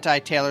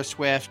anti-Taylor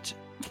Swift,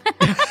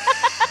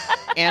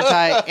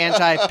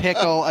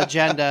 anti-pickle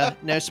agenda,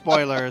 no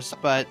spoilers,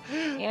 but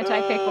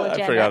Anti-pickle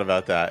agenda. I forgot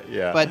about that.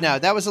 Yeah. no,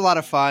 that was a lot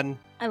of fun.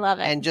 I love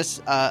it. And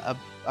just a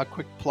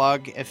quick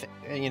plug, if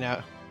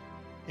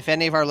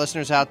any of our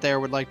listeners out there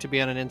would like to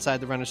be on an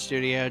Inside the Runner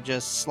Studio,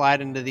 just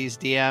slide into these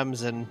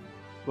DMs and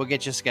we'll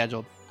get you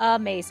scheduled.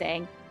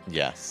 Amazing.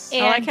 yes. I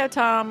like And- how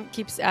Tom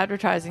keeps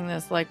advertising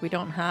this like we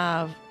don't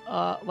have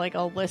like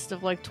a list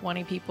of like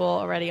 20 people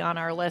already on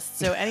our list.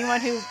 So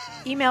anyone who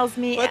emails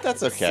me But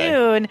that's okay.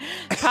 soon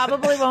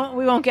probably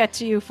we won't get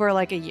to you for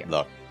like a year.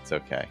 Look, it's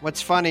okay.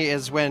 What's funny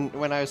is when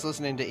I was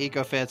listening to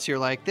EcoFits, you're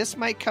like, this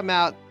might come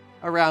out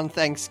around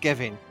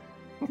Thanksgiving.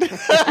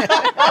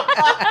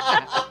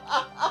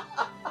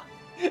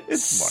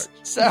 It's March.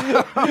 So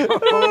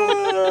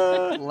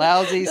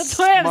lousy That's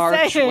what I'm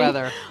March saying.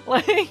 weather.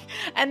 Like,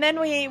 and then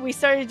we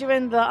started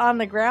doing the on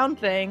the ground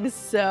things,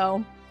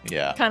 so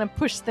Yeah. kind of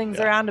pushed things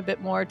Yeah. around a bit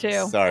more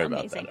too. Sorry about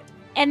Amazing. that.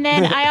 And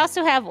then I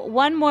also have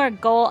one more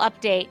goal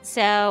update.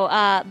 So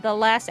the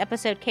last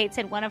episode, Kate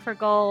said one of her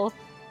goals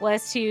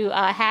was to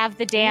have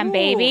the damn Ooh,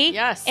 baby.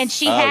 Yes. And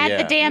she Oh, had yeah.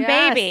 the damn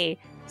Yes. baby.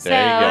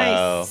 There you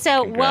go.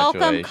 So welcome,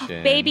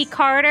 Congratulations. baby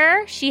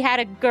Carter. She had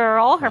a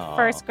girl, her Aw.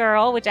 first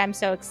girl, which I'm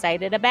so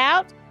excited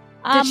about.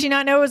 Did she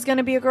not know it was going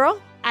to be a girl?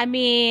 I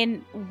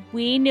mean,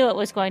 we knew it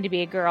was going to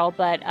be a girl,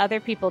 but other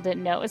people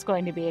didn't know it was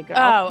going to be a girl.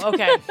 Oh,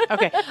 okay.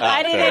 Okay.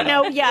 I fair didn't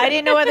know. Yeah, I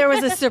didn't know whether it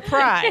was a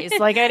surprise.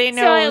 Like I didn't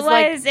know so it was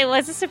like it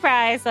was a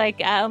surprise. Like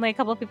only a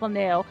couple of people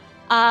knew.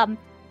 The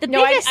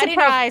no, biggest I didn't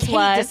know if surprise Kate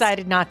was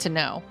decided not to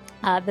know.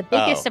 the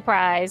biggest Oh.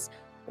 surprise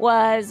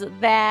was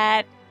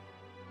that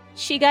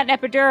she got an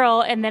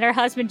epidural and then her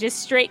husband just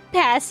straight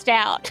passed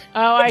out.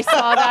 Oh, I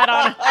saw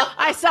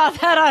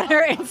that on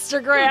her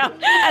Instagram.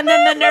 And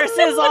then the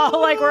nurses all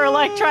like were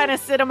like trying to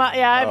sit him up.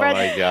 Yeah, I Oh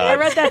my God. I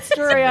read that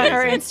story on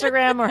her Amazing.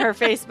 Instagram or her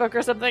Facebook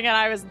or something, and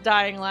I was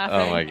dying laughing.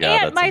 Oh my God.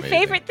 and that's my amazing.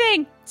 favorite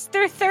thing, it's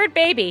their third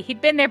baby. He'd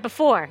been there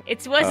before.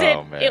 It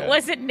man.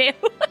 wasn't new.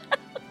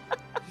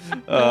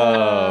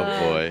 Oh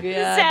boy.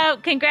 Yeah. So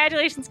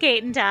congratulations,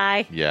 Kate and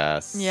Ty.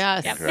 Yes.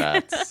 Yes.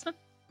 Congrats.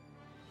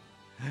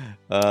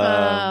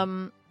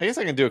 Um, I guess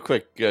I can do a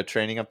quick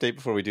training update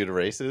before we do the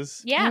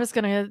races. I Yeah. was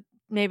gonna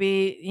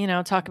maybe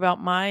talk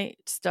about my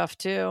stuff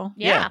too.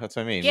 Yeah. That's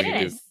what I mean. Get we it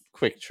can in. do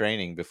quick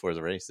training before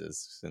the races.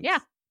 Since Yeah.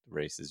 the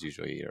races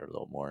usually are a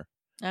little more.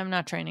 I'm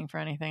not training for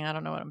anything. I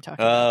don't know what I'm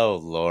talking about. Oh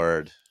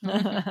Lord.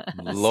 A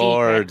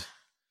Lord.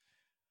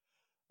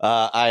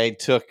 I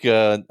took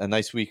a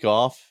nice week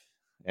off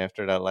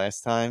after that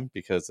last time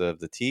because of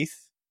the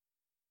teeth.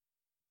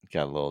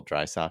 Got a little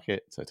dry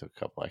socket, so I took a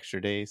couple extra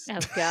days. Oh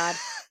God.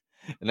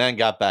 And then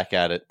got back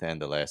at it the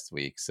end of last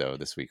week. So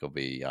this week I'll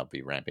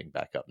be ramping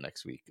back up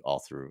next week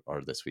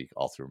this week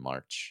all through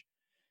March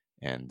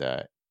and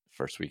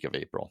first week of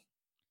April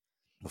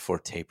before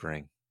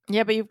tapering.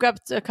 Yeah, but you've got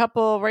a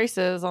couple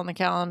races on the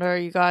calendar.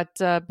 You got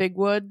Big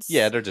Woods.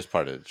 Yeah, they're just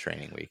part of the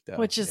training week, though.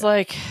 Which is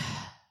like,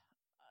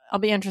 I'll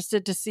be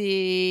interested to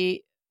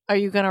see. Are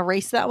you going to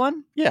race that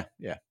one? Yeah.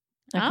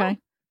 Okay.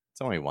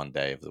 It's only one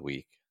day of the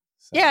week.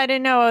 So. Yeah, I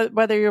didn't know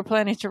whether you were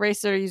planning to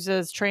race or use it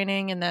as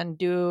training and then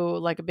do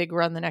like a big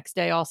run the next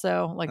day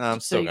also. Like, I'm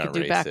so still you could gonna do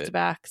race back it. to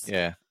backs.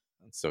 Yeah,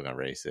 I'm still going to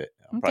race it.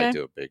 I'll Okay. probably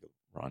do a big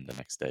run the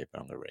next day, but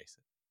I'm going to race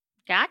it.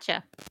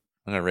 Gotcha.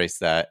 I'm going to race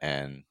that.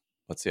 And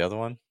what's the other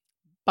one?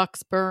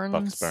 Bucks Burns.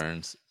 Bucks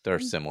Burns. They're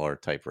similar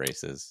type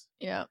races.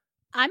 Yeah.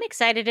 I'm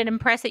excited and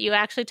impressed that you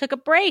actually took a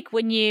break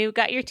when you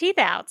got your teeth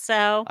out.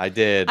 So I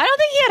did. I don't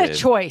think he had a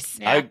choice.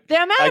 Yeah. The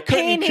amount I of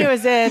pain couldn't- he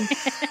was in.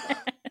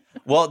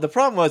 Well, the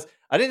problem was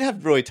I didn't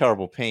have really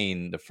terrible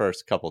pain the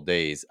first couple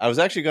days. I was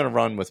actually going to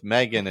run with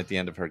Megan at the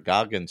end of her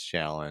Goggins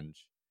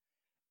challenge.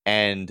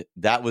 And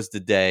that was the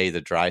day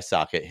the dry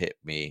socket hit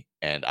me,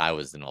 and I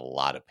was in a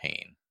lot of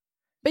pain.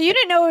 But you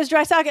didn't know it was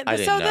dry socket. I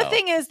So didn't the know.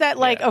 thing is that,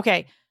 like, Yeah.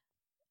 okay,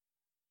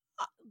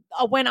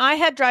 when I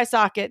had dry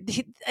socket,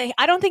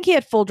 I don't think he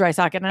had full dry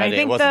socket, and I I think it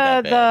think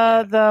wasn't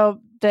that bad,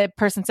 the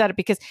person said it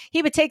because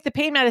he would take the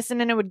pain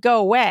medicine and it would go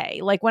away.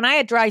 Like when I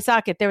had dry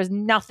socket, there was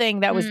nothing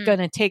that was Mm. going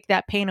to take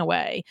that pain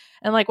away.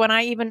 And like when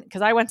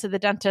because I went to the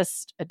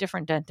dentist, a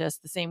different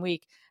dentist, the same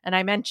week, and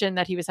I mentioned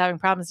that he was having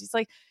problems. He's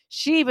like,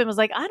 she even was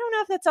like, I don't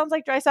know if that sounds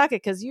like dry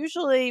socket because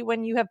usually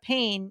when you have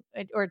pain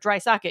or dry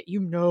socket,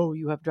 you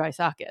have dry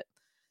socket.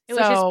 it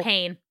was just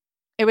pain.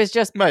 It was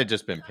just Might have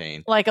just been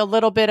pain. like a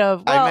little bit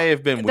of. I may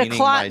have been the weaning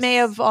clot may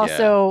have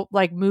also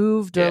like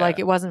moved or Yeah. like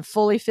it wasn't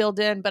fully filled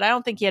in, but I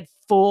don't think he had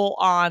full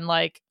on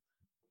like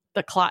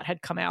the clot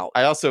had come out.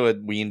 I also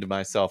had weaned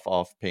myself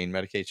off pain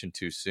medication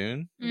too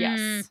soon,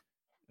 Yes.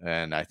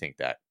 and I think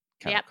that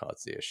kind Yep. of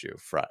caused the issue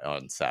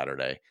on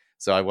Saturday.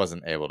 So I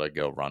wasn't able to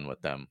go run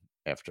with them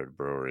after the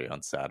brewery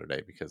on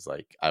Saturday because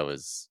like I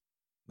was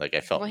like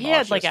I felt Well, he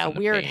had like nauseous a from the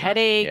weird pain.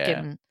 headache Yeah.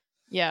 and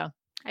yeah.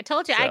 I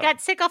told you I So-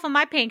 got sick off of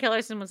my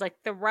painkillers and was like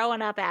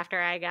throwing up after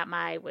I got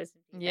my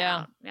wisdom teeth Yeah.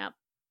 out. Yep.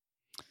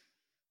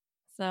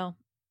 So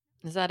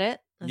is that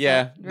it? Is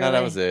Yeah, no, that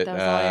really- was it. That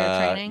was all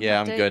your training.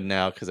 Yeah, I'm update? good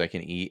now because I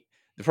can eat.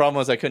 The problem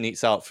was I couldn't eat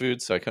solid food,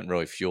 so I couldn't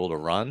really fuel to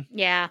run.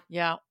 Yeah.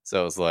 Yeah.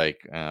 So it was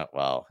like,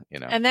 well, you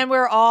know. And then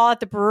we're all at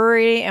the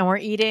brewery and we're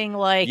eating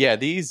like yeah,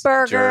 these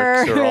jerks are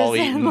all burgers and,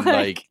 eating like-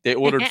 like they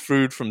ordered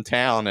food from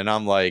town, and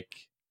I'm like,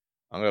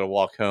 I'm gonna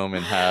walk home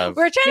and have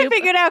we're trying to soup.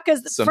 figure it out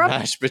because some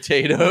mashed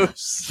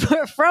potatoes.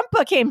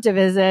 Frumpa came to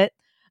visit.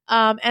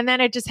 And then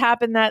it just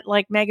happened that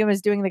like Megan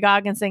was doing the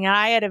Goggins thing and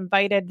I had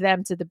invited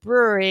them to the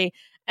brewery.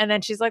 And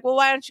then she's like, well,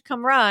 why don't you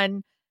come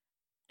run?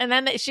 And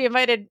then she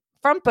invited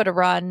Frumpa to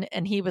run.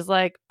 And he was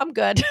like, I'm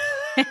good.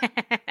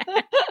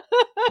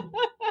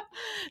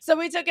 So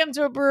we took him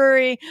to a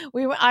brewery.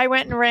 I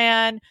went and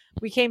ran.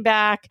 We came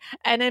back.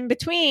 And in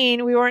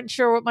between, we weren't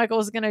sure what Michael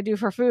was going to do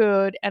for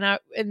food. And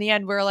in the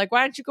end, we were like,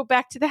 why don't you go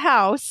back to the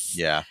house?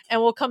 Yeah,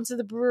 And we'll come to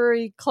the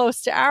brewery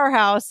close to our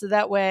house. So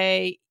that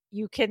way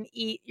you can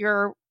eat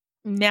your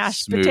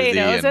mashed smoothie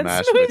potatoes and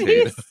mashed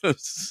smoothies.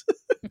 potatoes.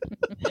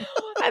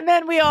 And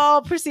then we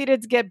all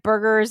proceeded to get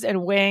burgers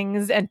and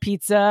wings and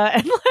pizza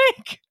and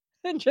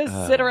and just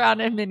sit around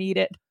and eat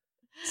it.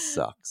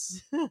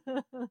 Sucks.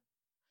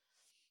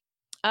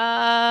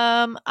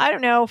 I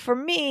don't know. For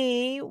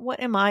me, what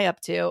am I up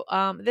to?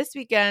 This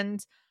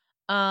weekend,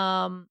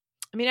 I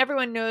mean,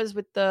 everyone knows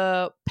with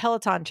the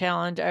Peloton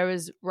challenge, I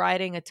was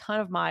riding a ton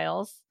of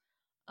miles.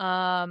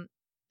 And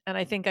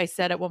I think I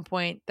said at one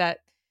point that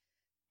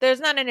there's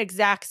not an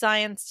exact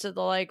science to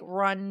the like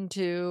run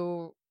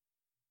to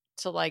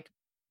like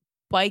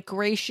bike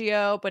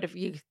ratio, but if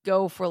you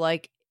go for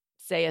like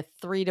say a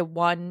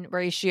 3-to-1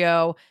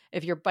 ratio,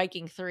 if you're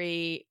biking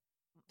 30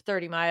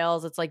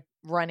 miles, it's like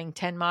running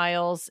 10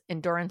 miles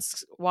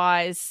endurance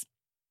wise.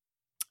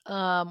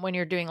 When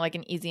you're doing like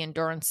an easy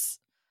endurance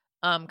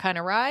kind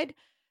of ride.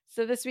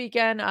 So this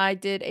weekend I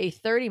did a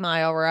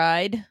 30-mile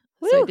ride.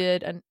 So I Woo.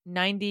 did a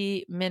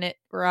 90-minute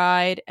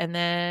ride, and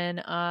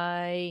then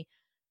I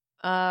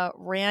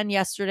ran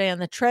yesterday on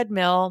the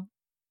treadmill.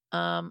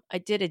 I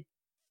did a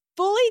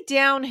fully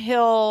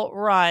downhill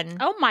run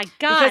Oh my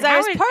god! Because I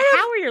was part of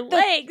how are your the-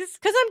 legs?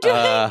 because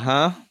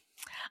Uh-huh.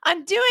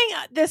 I'm doing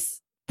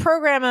this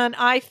program on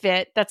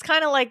iFit that's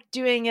kind of like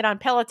doing it on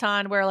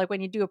Peloton, where like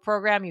when you do a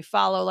program, you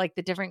follow like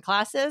the different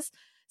classes.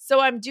 So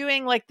I'm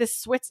doing like this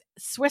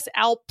Swiss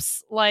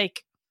Alps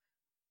like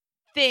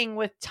thing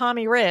with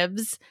Tommy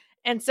Ribs,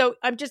 and so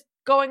I'm just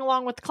going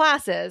along with the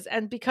classes.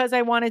 And because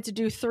I wanted to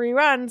do 3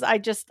 runs,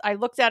 I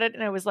looked at it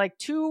and it was like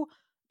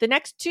the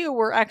next 2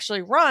 were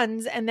actually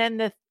runs, and then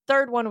the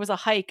third one was a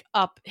hike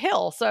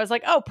uphill. So I was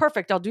like, oh,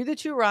 perfect. I'll do the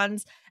 2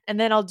 runs and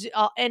then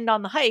I'll end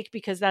on the hike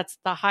because that's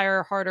the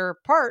higher, harder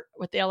part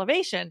with the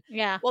elevation.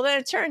 Yeah. Well, then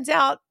it turns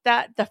out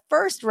that the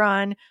first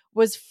run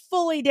was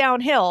fully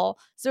downhill.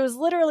 So it was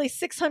literally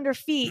 600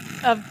 feet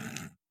of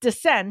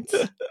descent.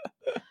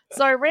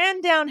 So I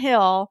ran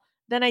downhill.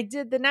 Then I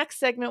did the next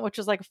segment, which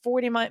was like a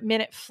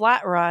 40-minute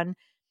flat run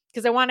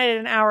because I wanted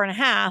an hour and a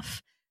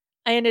half.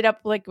 I ended up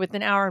like with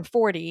an hour and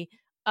 40.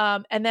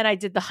 And then I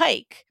did the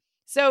hike.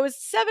 So it was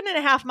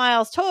 7.5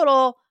 miles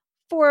total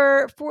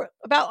for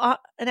about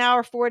an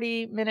hour,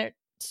 40 minutes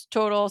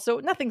total. So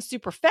nothing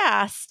super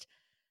fast.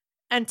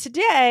 And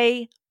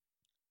today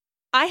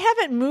I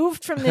haven't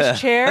moved from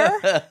this chair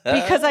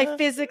because I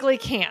physically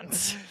can't.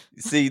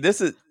 See,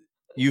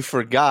 you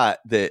forgot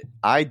that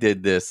I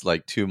did this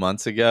like 2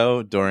 months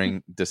ago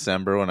during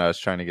December when I was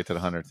trying to get to the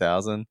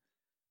 100,000.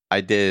 I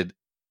did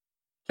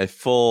a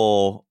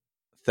full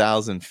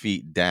 1,000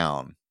 feet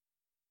down.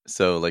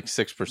 So like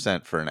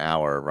 6% for an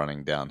hour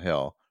running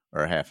downhill,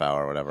 or a half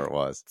hour, whatever it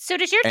was. So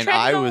does your And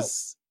treadmill...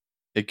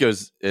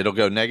 it'll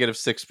go negative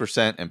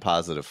 6% and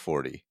positive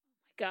 40.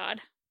 God.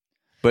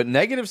 But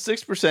negative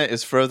 6%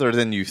 is further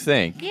than you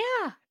think.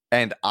 Yeah.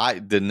 And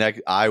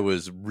I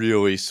was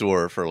really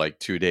sore for like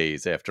 2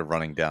 days after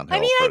running downhill. I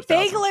mean, for I 1,000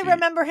 vaguely feet.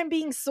 remember him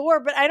being sore,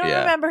 but I don't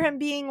remember him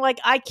being like,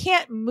 I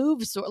can't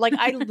move sore. Like,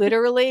 I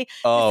literally,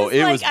 Oh, this is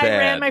it like was I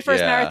ran bad. my first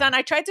Yeah. marathon.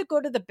 I tried to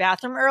go to the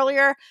bathroom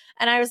earlier,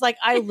 and I was like,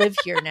 I live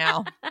here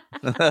now.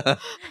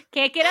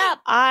 Can't get up.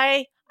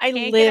 I Can't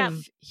get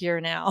live here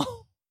now.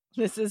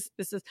 This is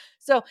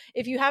so.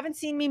 If you haven't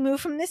seen me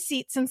move from this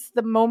seat since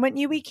the moment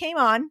you came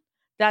on,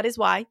 that is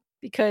why.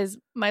 Because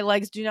my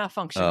legs do not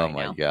function Oh right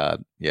my now.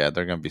 God. Yeah,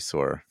 they're going to be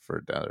sore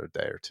for another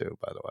day or two,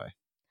 by the way.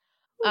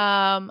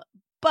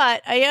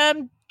 But I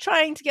am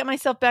trying to get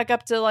myself back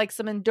up to like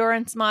some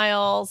endurance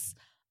miles.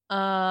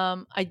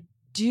 I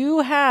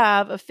do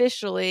have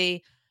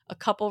officially a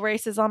couple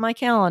races on my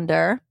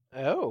calendar.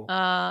 Oh.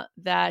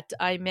 That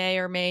I may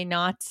or may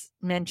not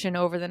mention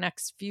over the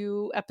next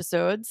few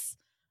episodes.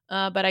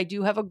 But I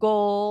do have a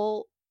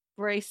goal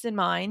race in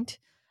mind.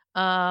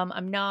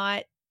 I'm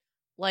not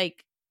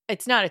like,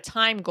 it's not a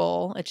time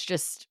goal. It's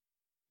just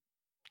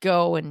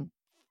go and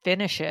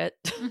finish it.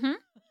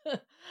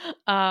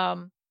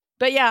 Mm-hmm.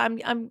 But yeah,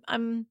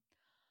 I'm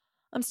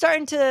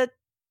starting to,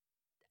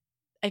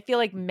 I feel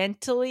like,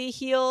 mentally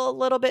heal a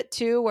little bit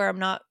too, where I'm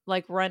not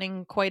like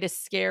running quite as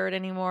scared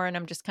anymore. And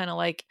I'm just kind of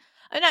like,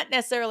 I'm not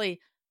necessarily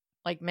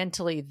like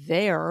mentally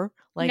there.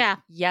 Like, Yeah.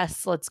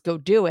 yes, let's go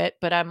do it.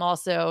 But I'm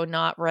also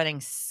not running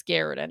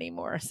scared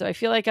anymore. So I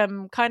feel like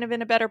I'm kind of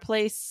in a better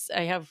place.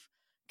 I have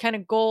kind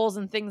of goals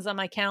and things on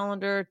my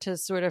calendar to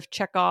sort of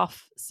check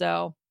off.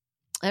 So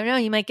I don't know.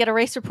 You might get a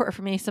race report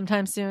from me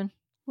sometime soon.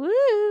 Woo!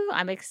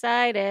 I'm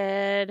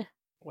excited.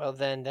 Well,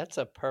 then that's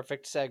a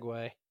perfect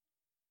segue.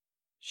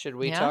 Should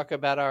we Yeah. talk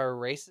about our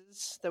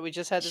races that we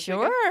just had this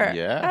Sure. weekend?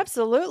 Yeah.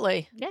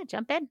 Absolutely. Yeah,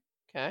 jump in.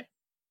 Okay.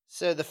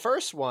 So the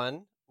first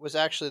one was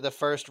actually the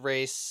first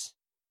race,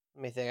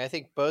 let me think, I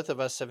think both of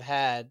us have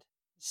had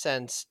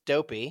since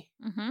Dopey,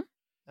 Mm-hmm.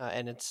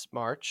 and it's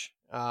March.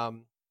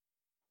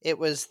 It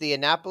was the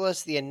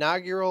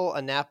inaugural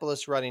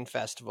Annapolis Running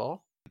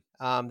Festival.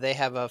 They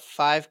have a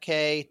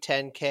 5K,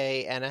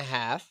 10K, and a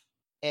half.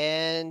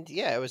 And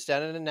yeah, it was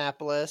down in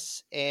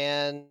Annapolis,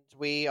 and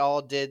we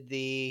all did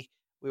we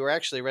were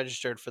actually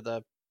registered for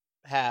the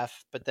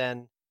half, but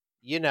then,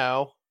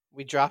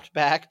 we dropped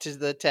back to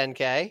the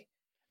 10K.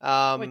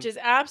 Which is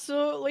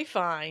absolutely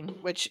fine.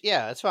 Which,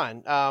 yeah, it's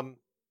fine.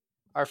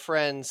 Our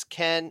friends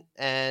Ken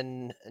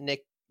and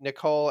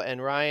Nicole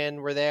and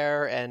Ryan were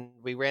there, and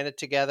we ran it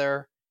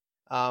together.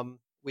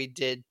 We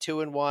did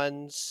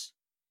 2-and-1s.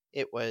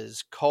 It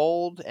was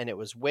cold and it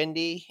was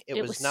windy. It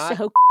was not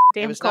so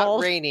damn it was cold.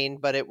 not raining,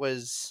 but it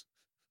was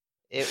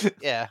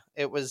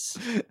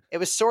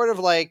sort of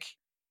like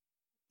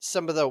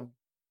some of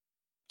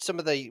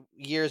the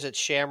years at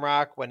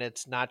Shamrock when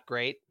it's not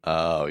great.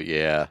 Oh,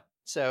 yeah.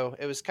 So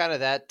it was kind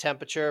of that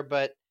temperature,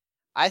 but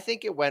I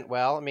think it went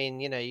well. I mean,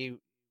 you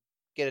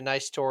get a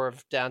nice tour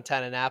of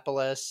downtown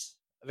Annapolis,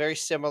 very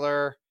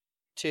similar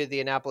to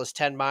the Annapolis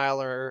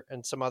 10-miler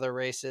and some other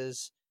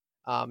races.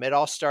 It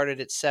all started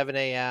at 7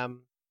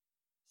 a.m.,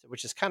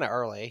 which is kind of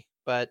early,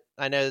 but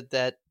I know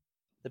that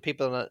the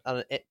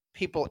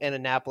people in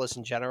Annapolis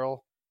in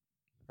general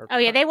Oh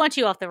yeah, they want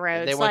you off the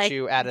roads. They want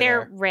you out of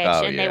they're there. rich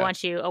Oh, and they yeah.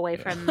 want you away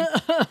from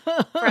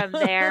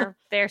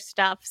their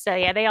stuff. So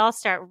yeah, they all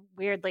start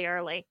weirdly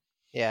early.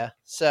 Yeah.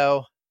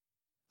 So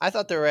I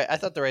thought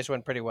the race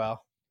went pretty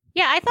well.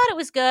 Yeah, I thought it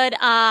was good.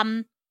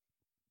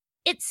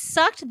 It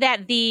sucked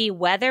that the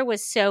weather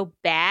was so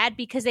bad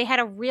because they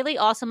had a really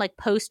awesome like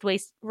post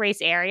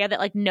race area that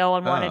like no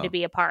one wanted Oh. to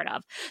be a part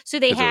of. So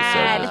they 'Cause it was so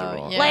had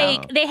miserable. Yeah.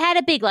 like they had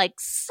a big like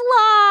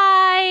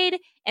slide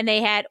and they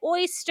had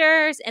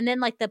oysters, and then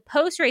like the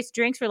post race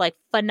drinks were like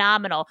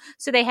phenomenal.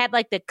 So they had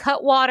like the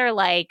Cutwater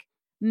like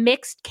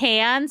mixed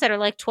cans that are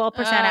like 12%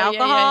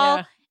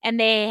 alcohol, and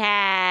they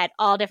had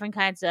all different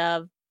kinds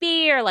of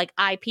beer, like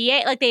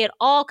IPA, like they had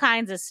all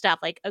kinds of stuff,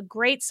 like a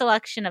great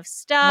selection of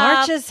stuff.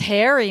 March is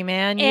hairy,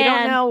 man. You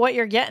don't And- know what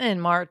you're getting in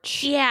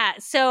March. Yeah,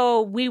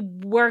 so we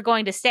were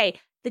going to stay.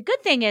 The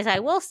good thing is, I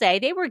will say,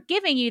 they were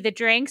giving you the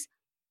drinks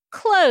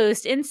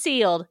closed and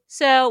sealed.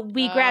 So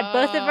we grabbed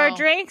both of our Oh.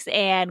 drinks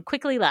and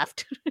quickly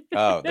left.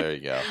 Oh, there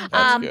you go.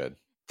 That's good.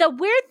 The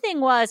weird thing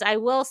was, I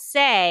will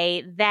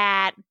say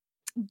that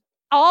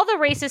all the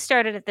races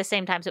started at the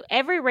same time. So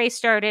every race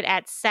started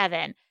at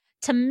 7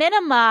 to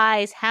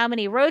minimize how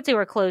many roads they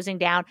were closing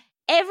down.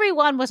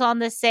 everyone was on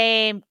the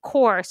same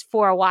course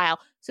for a while.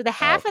 So the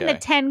half and the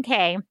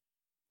 10K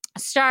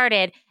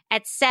started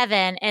at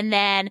 7, and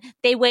then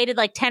they waited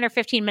like 10 or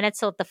 15 minutes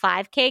to let the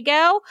 5K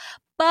go.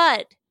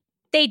 But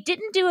they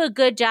didn't do a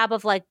good job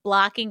of like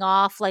blocking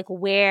off like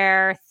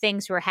where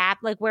things were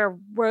happening, like where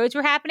roads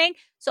were happening.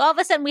 So all of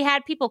a sudden we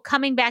had people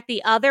coming back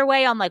the other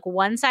way on like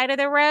one side of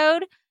the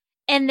road.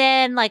 And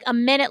then like a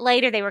minute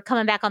later, they were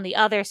coming back on the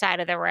other side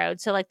of the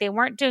road. So like they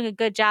weren't doing a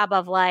good job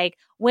of like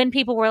when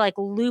people were like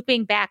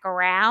looping back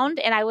around.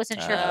 And I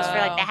wasn't sure if it was for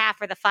like the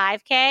half or the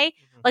 5K.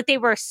 Like they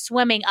were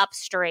swimming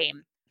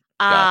upstream.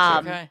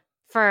 Gotcha.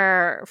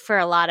 For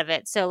a lot of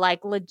it. So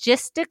like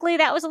logistically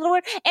that was a little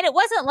weird. And it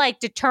wasn't like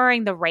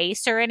deterring the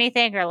race or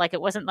anything, or like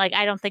it wasn't like,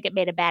 I don't think it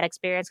made a bad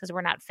experience because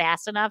we're not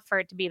fast enough for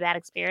it to be a bad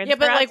experience. Yeah,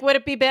 but like would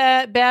it be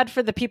bad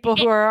for the people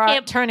who are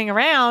turning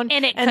around?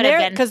 And it could have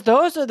been, because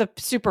those are the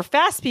super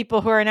fast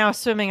people who are now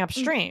swimming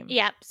upstream.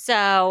 Yep.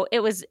 So it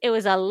was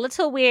a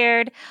little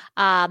weird.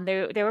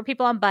 There were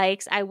people on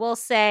bikes. I will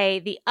say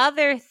the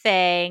other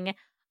thing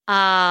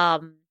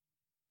that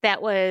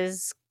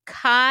was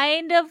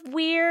kind of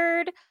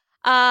weird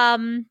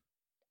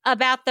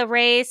about the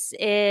race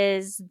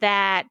is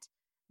that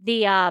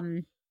the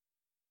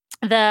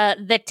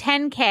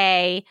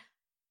 10K,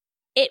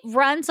 it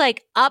runs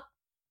like up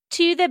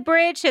to the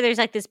bridge. So there's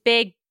like this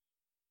big,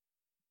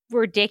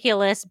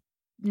 ridiculous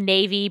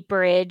Navy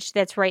bridge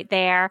that's right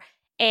there.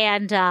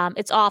 And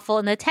it's awful.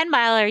 And the 10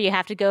 miler, you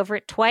have to go over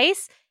it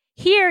twice.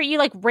 Here, you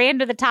like ran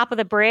to the top of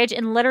the bridge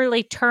and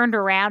literally turned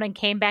around and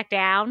came back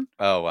down.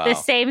 Oh, wow. The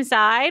same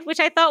side, which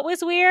I thought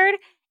was weird.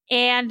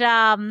 And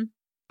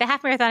the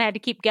half marathon had to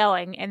keep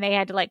going, and they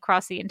had to like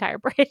cross the entire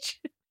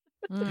bridge.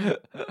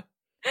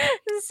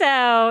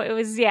 So it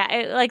was,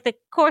 like the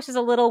course is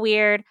a little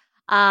weird.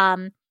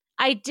 I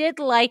did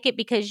like it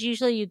because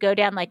usually you go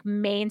down like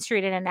Main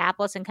Street in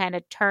Annapolis and kind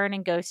of turn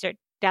and go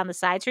down the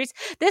side streets.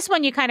 This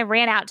one you kind of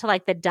ran out to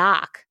like the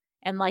dock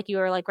and like you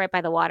were like right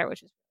by the water,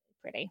 which was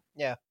pretty.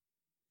 Yeah.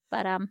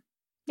 But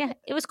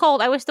it was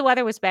cold. I wish the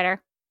weather was better.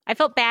 I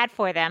felt bad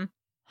for them.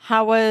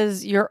 How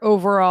was your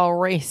overall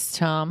race,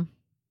 Tom?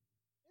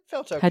 It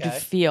felt okay. How'd you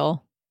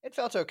feel? It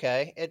felt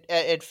okay.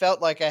 It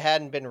felt like I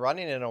hadn't been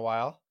running in a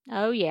while.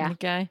 Oh yeah.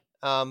 Okay.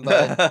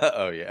 But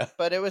oh yeah.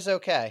 But it was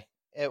okay.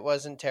 It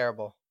wasn't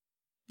terrible.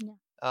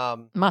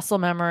 No. Muscle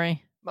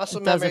memory.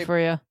 Muscle it memory does it for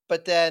you.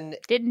 But then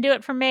didn't do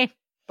it for me.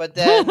 But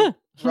then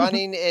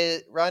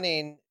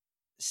running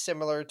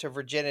similar to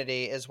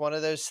virginity is one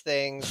of those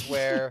things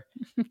where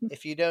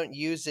if you don't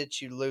use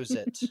it, you lose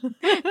it.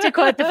 To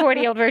quote the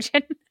 40-year-old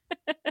virgin.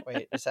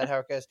 Wait, is that how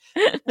it goes?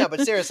 No,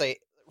 but seriously,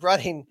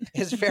 running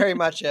is very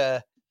much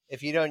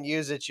if you don't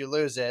use it, you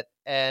lose it.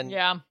 And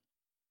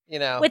you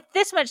know, with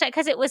this much,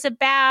 because it was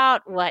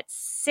about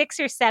 6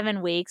 or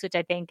 7 weeks, which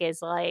I think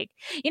is like,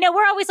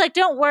 we're always like,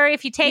 don't worry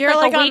if you take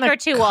like a week or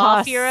two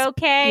off, you're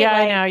okay. Yeah,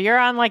 like, I know. You're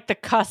on like the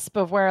cusp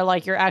of where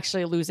like you're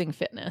actually losing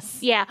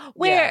fitness. Yeah,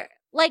 where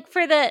like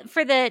for the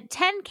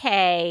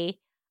 10K,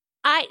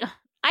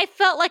 I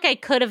felt like I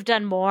could have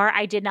done more.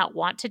 I did not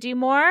want to do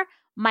more.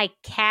 My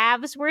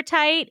calves were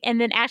tight, and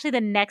then actually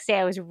the next day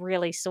I was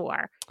really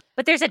sore.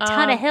 But there's a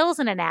ton of hills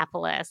in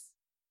Annapolis.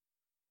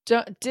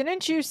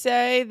 Didn't you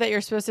say that you're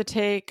supposed to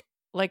take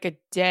like a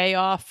day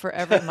off for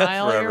every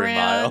mile For you every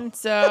ran? mile.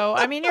 So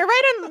I mean, you're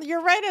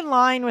right in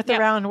line with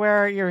around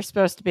where you're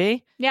supposed to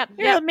be. Yep.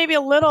 You're maybe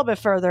a little bit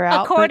further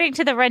out. According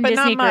to the Run but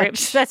Disney not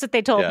groups, much. that's what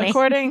they told me.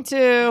 According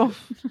to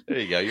There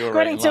you go. You were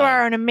according right to in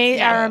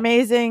line. our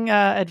amazing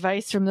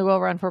advice from the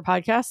Will Run For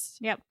podcast.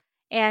 Yep.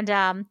 And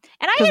I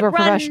Because had we're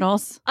run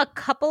professionals. a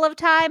couple of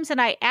times, and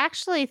I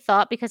actually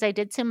thought because I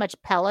did so much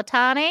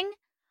Pelotoning,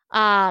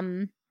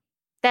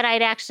 that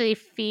I'd actually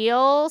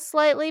feel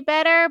slightly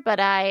better, but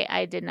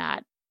I did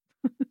not.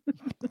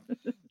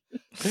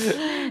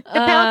 The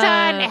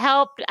Peloton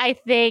helped, I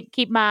think,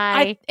 keep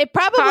my it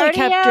probably cardio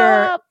kept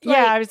your up,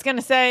 I was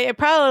gonna say it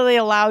probably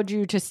allowed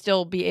you to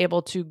still be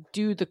able to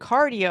do the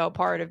cardio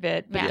part of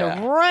it, but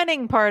the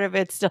running part of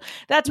it still.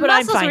 That's what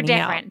I'm finding were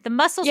different. out. The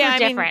muscles were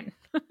different.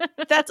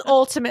 That's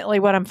ultimately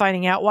what I'm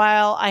finding out.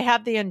 While I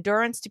have the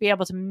endurance to be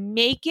able to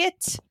make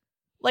it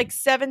like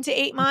 7 to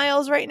 8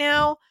 miles right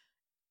now,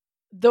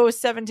 those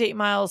 7 to 8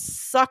 miles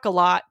suck a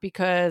lot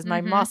because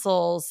my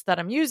muscles that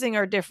I'm using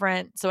are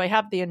different. So I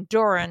have the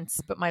endurance,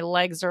 but my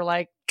legs are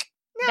like,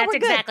 that's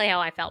exactly how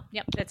I felt.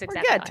 Yep, that's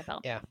exactly how I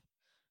felt. Yeah.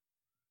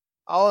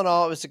 All in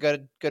all, it was a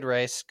good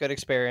race, good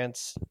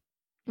experience.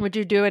 Would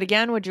you do it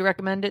again? Would you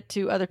recommend it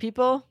to other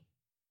people?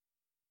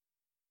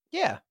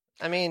 Yeah.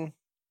 I mean,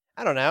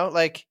 I don't know.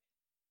 Like,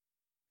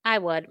 I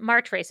would.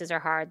 March races are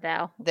hard,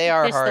 though. They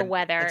are just hard. The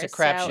weather. It's a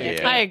crapshoot.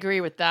 So I agree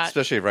with that.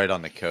 Especially right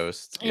on the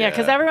coast. Yeah,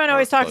 because everyone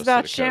always talks close to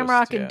about the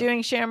Shamrock coast, and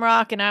doing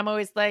Shamrock, and I'm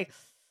always like,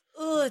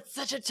 oh, it's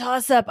such a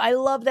toss-up. I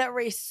love that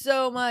race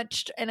so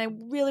much, and I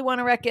really want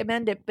to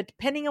recommend it. But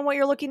depending on what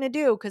you're looking to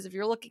do, because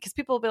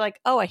people will be like,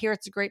 oh, I hear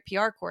it's a great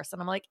PR course.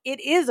 And I'm like, it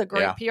is a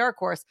great PR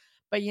course,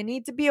 but you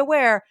need to be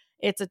aware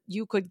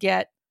you could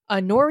get a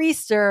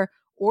nor'easter,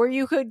 or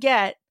you could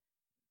get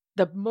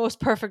the most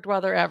perfect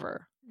weather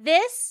ever.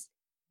 This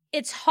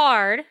It's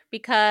hard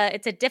because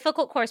it's a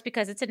difficult course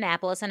because it's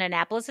Annapolis, and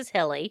Annapolis is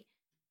hilly.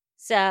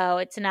 So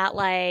it's not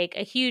like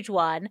a huge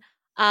one.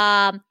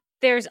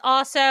 There's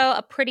also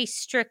a pretty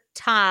strict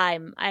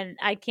time, and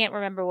I can't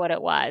remember what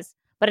it was,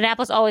 but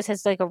Annapolis always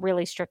has like a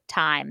really strict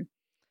time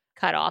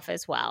cutoff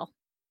as well.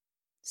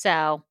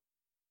 So,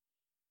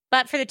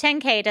 but for the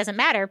 10K, it doesn't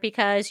matter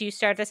because you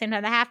start at the same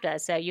time the half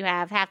does. So you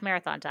have half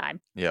marathon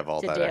time. You have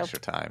all to that do. extra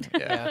time.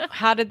 Yeah.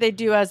 How did they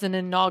do as an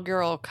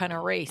inaugural kind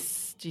of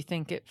race? Do you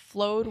think it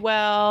flowed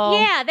well?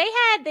 Yeah,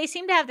 they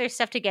seem to have their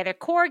stuff together.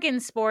 Corrigan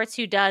Sports,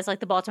 who does like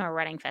the Baltimore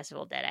Running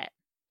Festival, did it.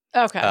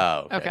 Okay.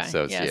 Oh, okay. Okay.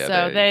 So, yeah. yeah,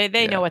 So they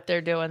yeah. know what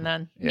they're doing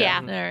then. Yeah.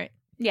 All right.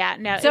 Yeah.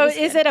 No. So was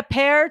is good. it a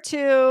pair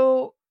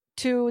to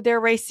their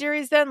race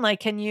series then?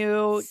 Like, can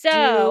you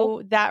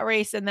So- do that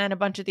race and then a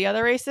bunch of the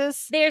other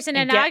races? There's an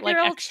and get, like,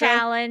 inaugural extra?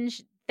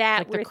 challenge that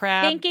Like the we're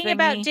crab thinking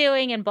about thingy?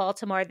 doing in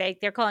Baltimore.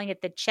 They're calling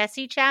it the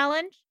Chessie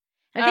Challenge.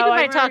 I think Oh, we I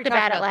might have remember talked you talking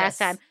about it about last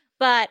this. time.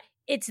 But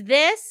it's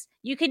this.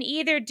 You can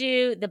either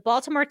do the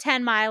Baltimore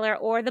 10 miler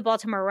or the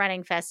Baltimore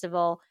Running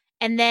Festival.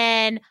 And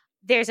then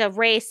there's a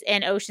race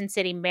in Ocean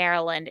City,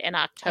 Maryland in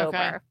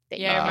October. That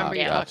Yeah, I you remember can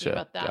you do. talking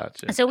about that.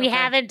 Gotcha. So we Okay.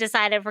 haven't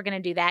decided if we're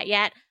going to do that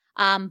yet.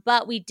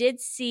 But we did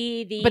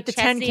see the But the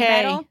Chessie 10K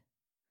medal.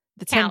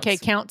 The 10K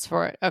Counts. counts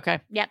for it. Okay.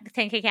 Yep, the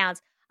 10K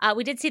counts.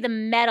 We did see the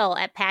medal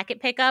at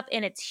Packet Pickup,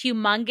 and it's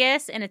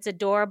humongous, and it's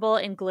adorable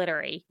and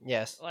glittery.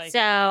 Yes. Like, So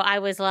I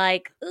was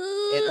like, ooh,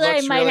 I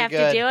looks might really have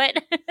good. to do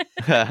it.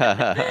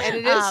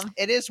 And Um,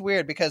 it is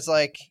weird because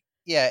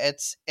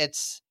it's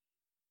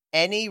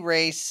any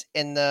race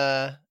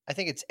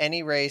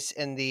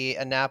in the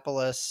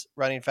Annapolis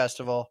Running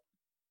Festival,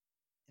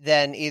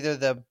 then either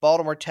the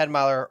Baltimore 10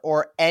 miler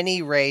or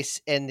any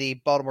race in the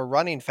Baltimore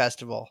Running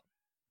Festival,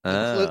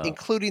 Oh.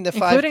 including the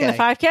 5K. including the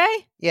 5K?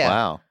 Yeah.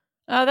 Wow.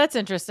 Oh, that's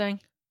interesting.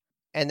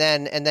 And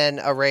then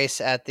a race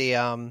at the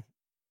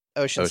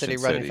Ocean City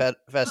Running City.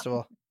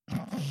 Festival.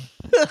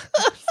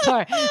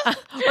 Sorry.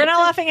 We're not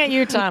laughing at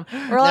you, Tom.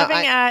 We're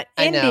laughing at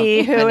I know.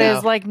 Indy, who I know.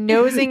 is like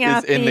nosing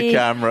at Is in the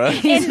camera.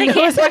 He's In the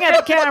nosing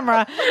at the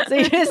camera. So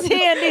you just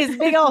see Indy's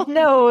big old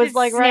nose His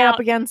like right up snout.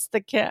 against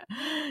the Now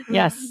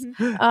Yes. he's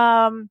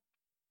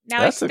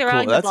That's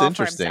throwing the that's ball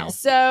interesting. for himself.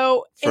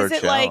 So For is a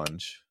it like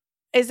challenge.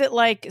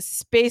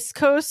 Space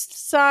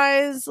Coast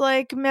size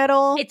like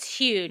medal? It's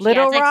huge.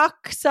 Little yeah, it's like-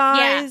 Rock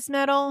size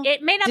medal?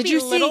 It may not Did be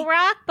you Little see-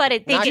 Rock, but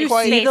they Not do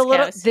quite. Space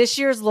Coast. this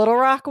year's Little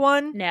Rock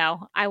one?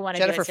 No, I want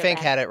to do Jennifer it so Fink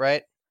bad. had it,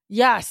 right?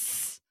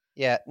 Yes.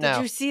 Yeah. Did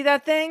No. you see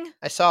that thing?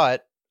 I saw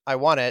it. I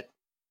want it.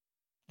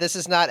 This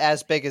is not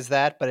as big as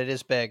that, but it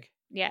is big.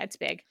 Yeah, it's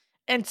big.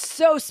 And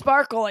so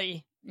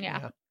sparkly. Yeah,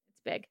 Yeah. it's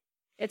big.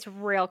 It's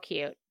real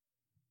cute.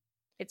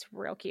 It's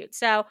real cute.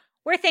 So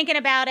we're thinking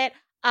about it.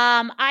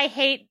 I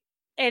hate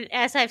it,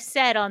 as I've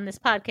said on this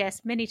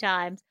podcast many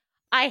times.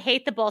 I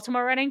hate the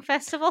Baltimore Running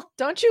Festival.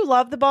 Don't you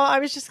love the ball? I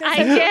was just going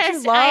to I say, don't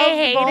just- you love I the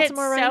hate it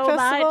Baltimore Running so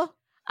Festival?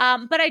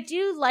 But I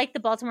do like the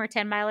Baltimore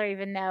 10 miler,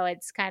 even though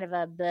it's kind of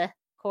a bleh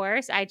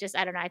course. I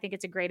don't know. I think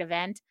it's a great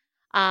event.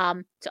 So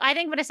I think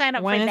I'm going to sign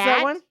up When for is that.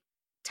 that one?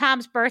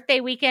 Tom's birthday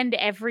weekend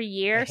every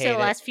year. I So hate the it.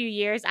 last few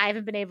years, I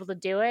haven't been able to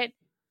do it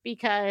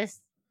because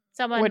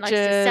someone Which likes to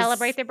is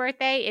celebrate their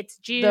birthday. It's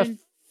June.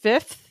 The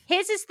 5th?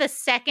 His is the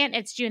 2nd.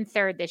 It's June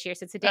 3rd this year.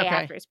 So it's the day Okay.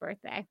 after his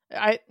birthday.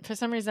 For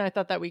some reason I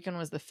thought that weekend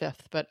was the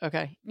 5th, but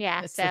okay.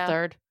 Yeah. It's so the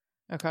 3rd.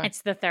 Okay.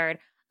 It's the 3rd.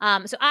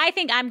 So I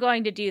think I'm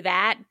going to do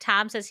that.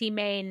 Tom says he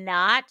may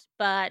not,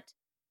 but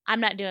I'm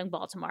not doing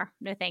Baltimore.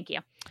 No, thank you.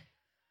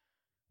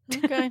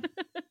 Okay.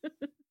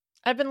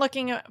 I've been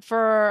looking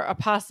for a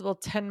possible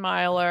 10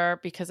 miler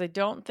because I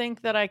don't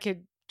think that I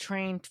could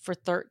train for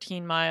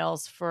 13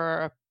 miles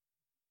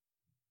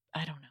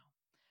I don't know.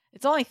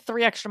 It's only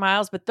 3 extra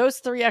miles, but those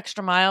 3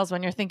 extra miles,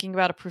 when you're thinking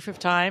about a proof of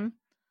time,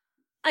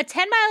 A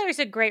 10 miler is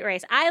a great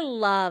race. I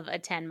love a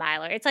 10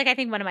 miler. It's like, I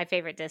think, one of my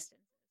favorite distances.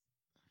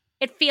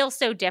 It feels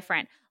so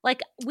different.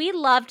 Like, we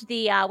loved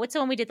the, what's the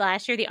one we did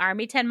last year? The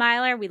Army 10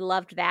 miler. We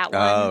loved that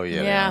one. Oh,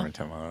 yeah. Yeah. The Army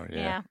tomorrow.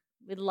 Yeah.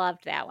 We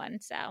loved that one.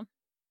 So,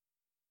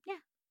 yeah.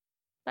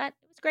 But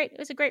it was great. It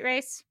was a great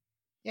race.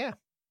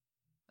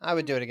 I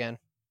would do it again.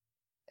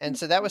 And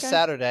so that was Okay.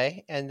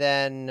 Saturday, and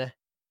then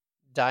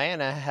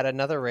Diana had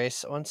another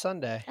race on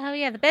Sunday. Oh,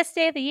 yeah. The best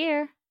day of the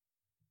year.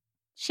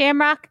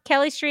 Shamrock,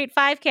 Kelly Street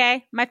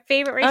 5K. My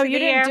favorite race oh, of you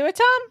the year. didn't do it,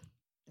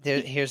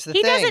 Tom? Here's the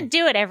He thing. doesn't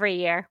do it every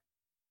year.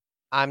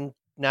 I'm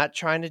not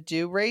trying to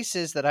do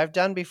races that I've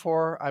done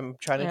before. I'm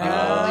trying to do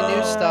Oh. only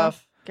new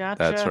stuff. Gotcha.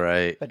 That's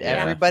right. But Yeah.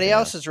 everybody Yeah.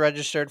 else is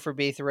registered for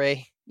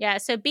B3. Yeah,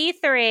 so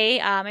B3,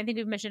 I think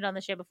we've mentioned on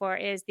the show before,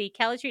 is the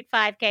Kelly Street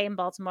 5K in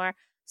Baltimore,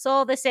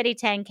 Soul the City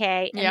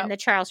 10K, and Yep. then the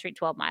Charles Street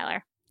 12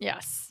 miler.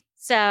 Yes.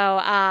 So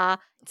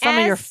Some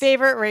of your as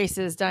favorite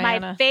races,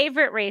 Diana. my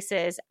favorite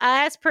races,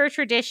 as per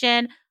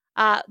tradition,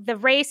 the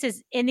race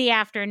is in the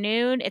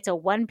afternoon. It's a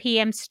 1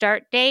 p.m.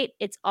 start date.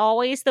 It's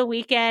always the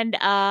weekend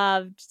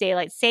of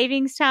daylight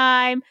savings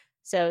time,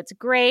 so it's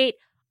great.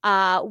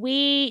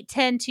 We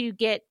tend to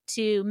get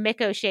to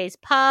Mick O'Shea's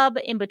pub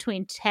in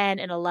between 10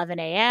 and 11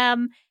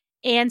 a.m.,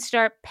 and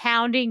start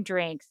pounding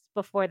drinks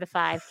before the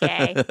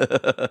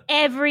 5K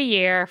every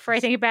year for I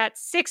think about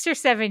 6 or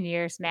 7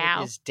 years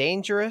now. It is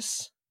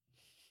dangerous.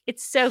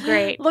 It's so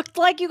great. Looked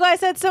like you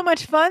guys had so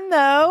much fun,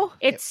 though.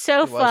 It's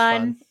so it was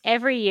fun fun.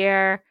 every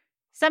year.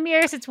 Some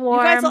years it's warm.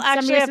 You guys will some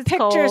actually years have it's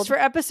pictures cold. for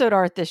episode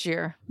art this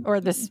year, or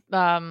this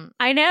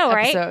I know,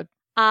 episode.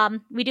 right?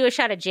 We do a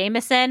shot of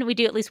Jameson. We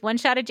do at least one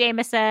shot of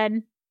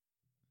Jameson.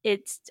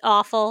 It's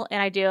awful,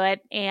 and I do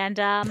it. And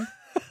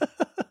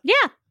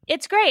yeah,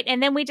 it's great.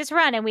 And then we just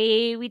run, and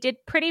we did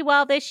pretty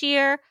well this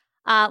year.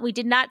 We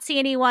did not see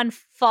anyone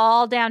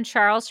fall down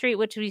Charles Street,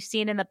 which we've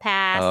seen in the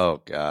past.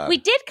 Oh, God. We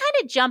did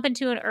kind of jump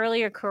into an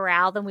earlier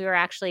corral than we were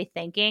actually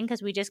thinking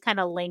because we just kind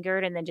of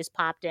lingered and then just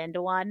popped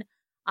into one.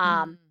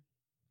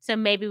 So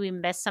maybe we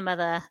missed some of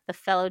the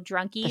fellow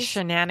drunkies. The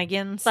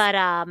shenanigans.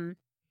 But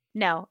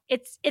no,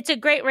 it's a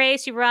great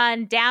race. You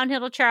run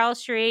downhill to Charles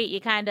Street. You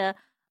kind of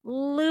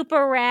loop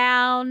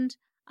around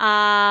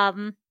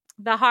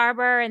the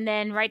harbor and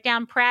then right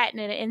down Pratt, and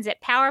it ends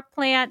at Power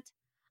Plant.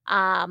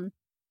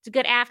 It's a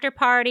good after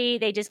party.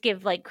 They just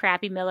give like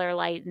crappy Miller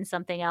Lite and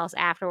something else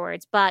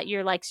afterwards, but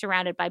you're like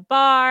surrounded by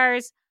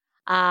bars.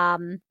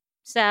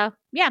 So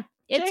yeah,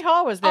 it's Jay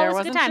Hall was there,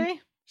 always a good wasn't time.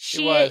 she?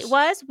 She was.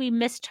 was. We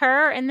missed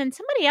her, and then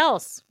somebody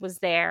else was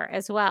there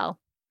as well,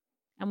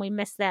 and we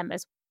missed them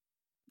as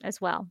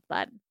well.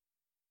 But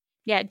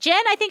yeah,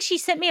 Jen, I think she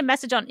sent me a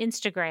message on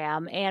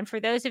Instagram. And for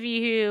those of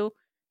you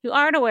who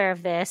aren't aware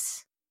of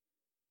this,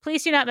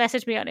 please do not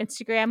message me on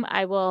Instagram.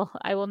 I will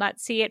not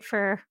see it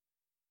for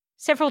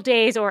several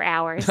days or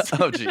hours.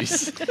 Oh,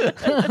 jeez.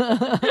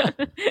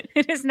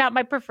 It is not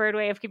my preferred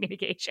way of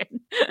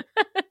communication.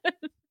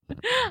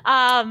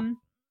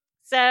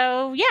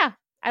 So yeah,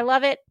 I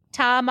love it.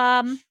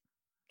 Tom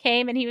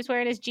came and he was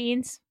wearing his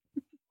jeans.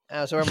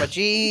 I was wearing my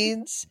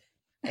jeans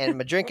and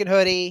my drinking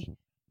hoodie,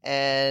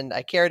 and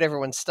I carried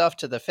everyone's stuff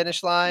to the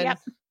finish line. Yep.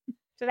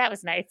 So that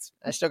was nice.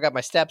 I still got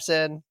my steps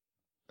in.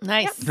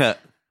 Nice. Yep.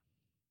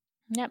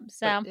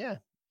 So But, yeah.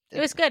 it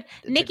was good.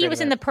 it's a Nikki great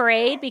was in the event.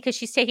 parade because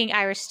she's taking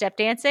Irish step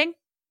dancing.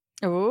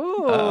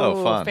 Ooh,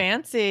 fun.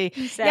 fancy.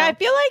 So, Yeah, I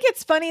feel like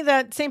it's funny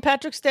that St.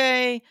 Patrick's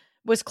Day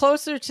was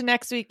closer to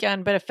next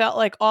weekend, but it felt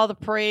like all the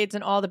parades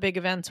and all the big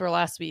events were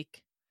last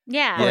week.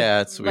 yeah.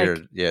 Yeah, it's Like-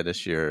 weird. Yeah,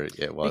 this year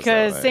it was.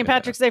 Because that way, St.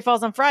 Patrick's Day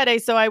falls on Friday,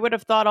 so I would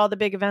have thought all the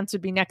big events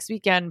would be next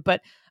weekend.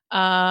 But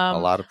a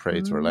lot of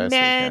parades were last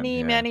weekend.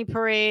 Yeah. many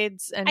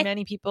parades, and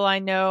many people I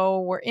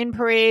know were in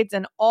parades,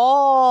 and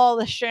all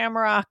the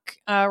Shamrock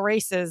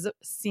races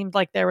seemed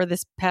like they were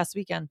this past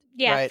weekend.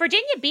 Yeah, Right.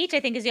 Virginia Beach, I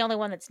think, is the only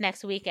one that's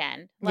next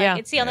weekend. Like, Yeah.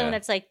 it's the only Yeah. one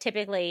that's like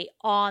typically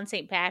on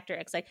St.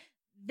 Patrick's. Like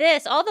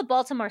all the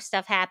Baltimore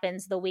stuff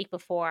happens the week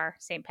before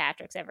St.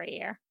 Patrick's every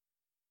year.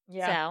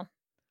 So,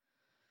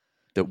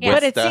 The Yeah.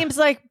 But it Wista- seems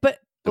like, the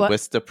what?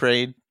 Worcester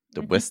parade.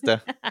 The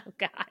Worcester. oh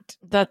God,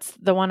 That's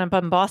the one up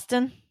in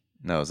Boston.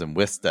 No, it's in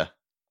Worcester.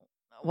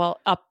 Well,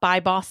 up by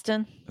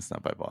Boston. It's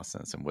not by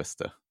Boston. It's in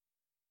Worcester.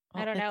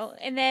 I don't know.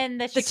 And then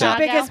the The two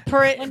Chicago. biggest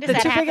parade, When does the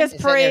that two happen? biggest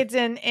Is that near- parades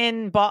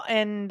in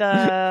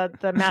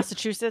the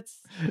Massachusetts.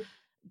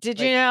 Did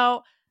you Like-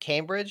 know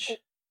Cambridge.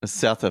 It's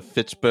south of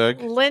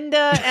Fitchburg.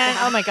 Linda and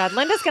oh my God,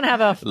 Linda's gonna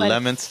have a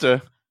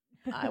Leominster.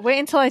 wait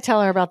until I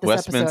tell her about this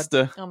Westminster.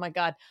 episode. Oh my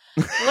God,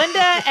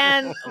 Linda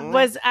and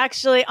was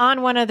actually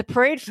on one of the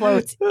parade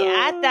floats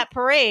at that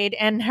parade,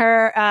 and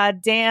her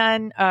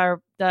Dan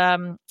or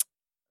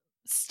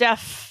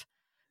Steph,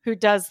 who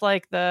does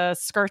like the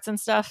skirts and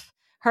stuff.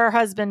 Her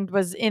husband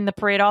was in the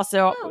parade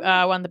also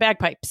on the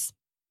bagpipes.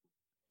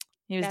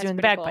 He was That's doing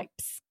the pretty cool.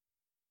 bagpipes.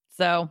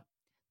 So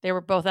they were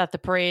both at the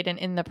parade and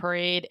in the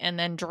parade, and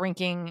then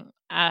drinking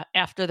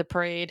after the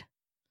parade,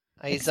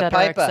 He's et a cetera,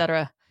 et piper.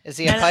 cetera. Is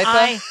he a And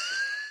piper?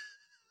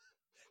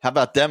 How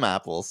about them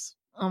apples?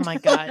 Oh my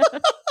God.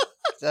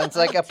 Sounds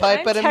like a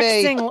piper to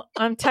me.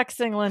 I'm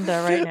texting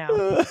Linda right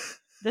now.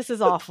 This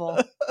is awful.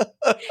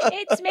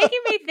 It's making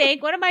me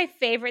think one of my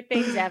favorite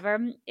things ever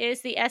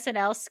is the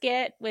SNL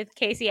skit with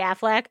Casey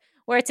Affleck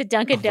where it's a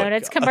Dunkin' Oh my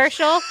Donuts gosh.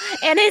 commercial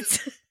and it's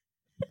and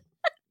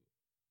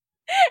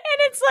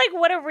it's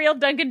like what a real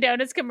Dunkin'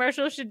 Donuts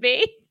commercial should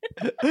be.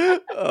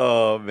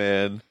 Oh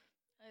man.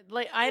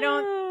 Like I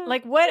don't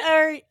like what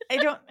are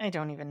I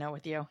don't even know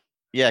with you.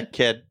 Yeah,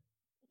 kid.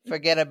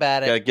 Forget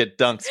about Gotta it. get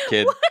dunks,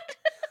 kid.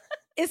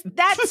 Is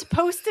that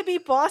supposed to be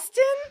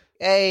Boston?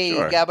 Hey,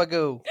 Sure.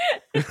 gabagoo.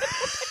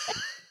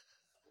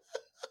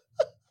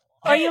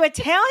 Are you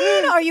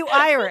Italian? Are you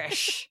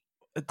Irish?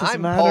 It doesn't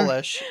I'm matter.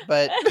 Polish,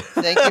 but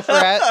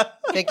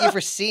thank you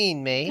for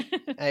seeing me.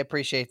 I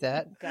appreciate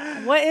that.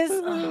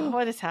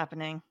 What is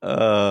happening?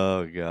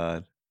 Oh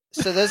god.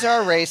 So those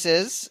are our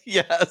races,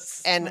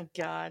 Yes. Oh and my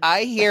God.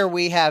 I hear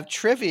we have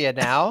trivia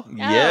now.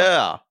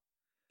 Yeah.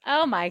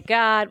 Oh my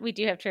God, we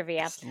do have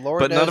trivia.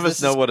 Lord But knows none of us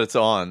this know is- what it's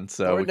on,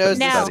 so Lord we knows couldn't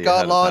No. this has study ahead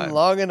gone of on time.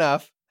 long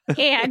enough.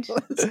 And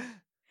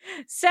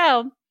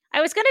so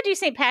I was going to do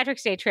St.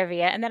 Patrick's Day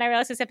trivia, and then I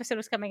realized this episode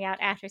was coming out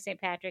after St.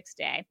 Patrick's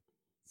Day.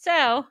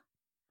 So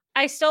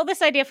I stole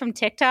this idea from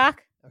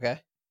TikTok, Okay.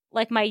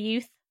 like my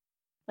youth,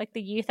 like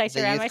the youth I The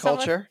surround youth myself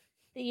culture.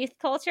 the youth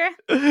culture.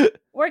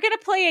 We're going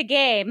to play a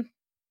game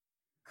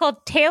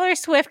called Taylor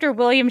Swift or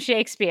William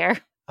Shakespeare.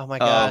 Oh my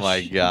gosh. Oh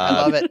my God.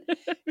 I love it.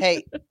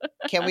 Hey,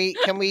 can we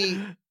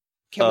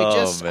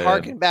just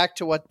harken back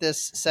to what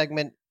this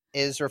segment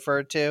is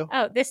referred to?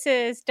 Oh, this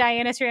is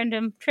Diana's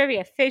Random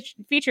Trivia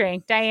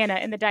featuring Diana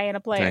and the Diana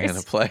Players.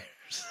 Diana Players.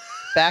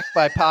 Backed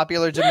by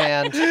popular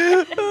demand.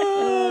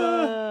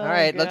 Oh, All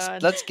right,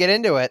 God. let's get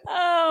into it.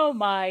 Oh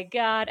my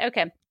God.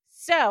 Okay.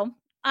 So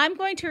I'm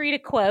going to read a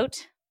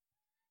quote.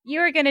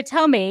 You are going to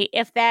tell me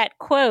if that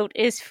quote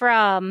is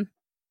from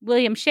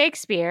William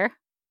Shakespeare,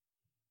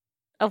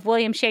 of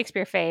William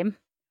Shakespeare fame,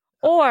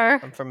 or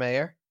I'm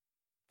familiar.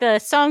 the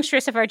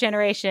songstress of our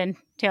generation,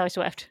 Taylor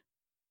Swift.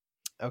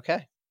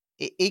 Okay.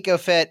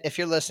 EcoFit, if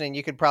you're listening,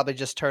 you could probably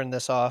just turn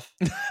this off.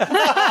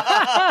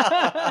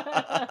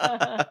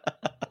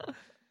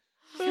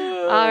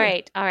 All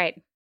right.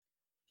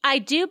 I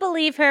do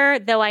believe her,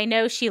 though I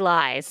know she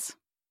lies.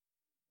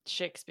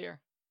 Shakespeare.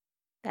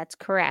 That's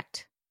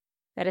correct.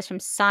 That is from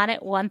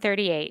Sonnet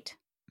 138.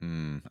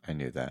 I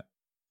knew that.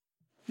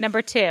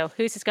 Number 2.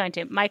 Who's this going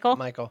to? Michael?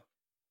 Michael.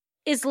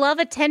 Is love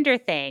a tender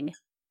thing?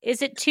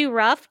 Is it too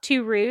rough,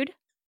 too rude?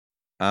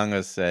 I'm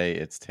going to say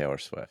it's Taylor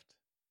Swift.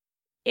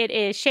 It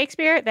is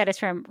Shakespeare. That is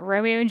from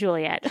Romeo and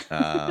Juliet.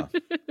 Yeah,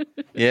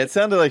 it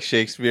sounded like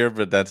Shakespeare,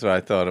 but that's why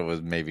I thought it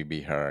was maybe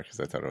be her, because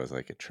I thought it was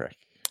like a trick.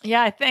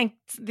 Yeah, I think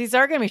these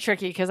are going to be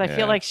tricky because I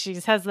feel like she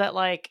has that,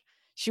 like,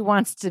 she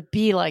wants to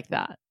be like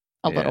that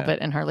a little bit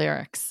in her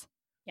lyrics.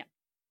 Yeah.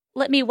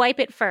 Let me wipe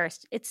it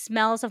first. It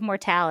smells of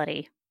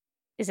mortality.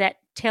 Is that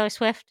Taylor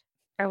Swift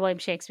or William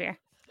Shakespeare?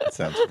 That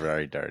sounds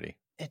very dirty.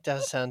 It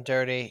does sound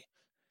dirty.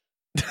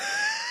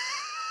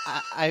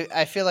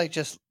 I feel like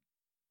just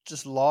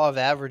law of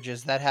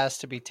averages, that has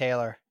to be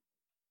Taylor.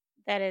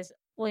 That is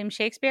William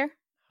Shakespeare.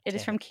 It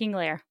is from King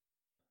Lear.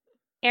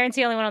 Aaron's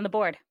the only one on the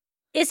board.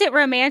 Is it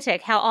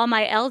romantic how all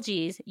my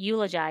LGs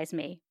eulogize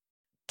me?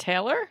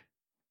 Taylor?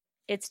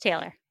 It's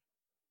Taylor.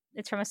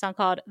 It's from a song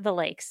called The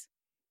Lakes.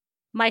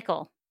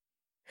 Michael,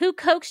 who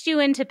coaxed you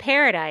into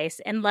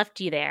paradise and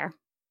left you there?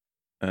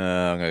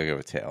 I'm going to go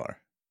with Taylor.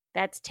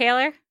 That's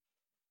Taylor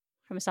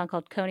from a song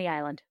called Coney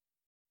Island.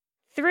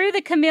 Through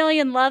the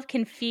chameleon, love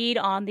can feed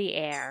on the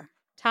air.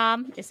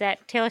 Tom, is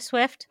that Taylor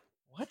Swift?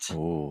 What?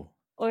 Ooh.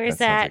 Or is sounds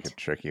that like a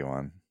tricky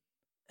one?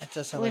 That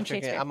does sound William like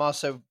tricky. Shakespeare? I'm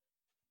also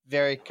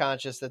very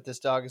conscious that this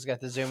dog has got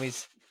the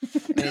zoomies.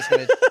 And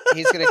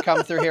he's gonna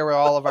come through here where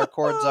all of our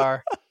cords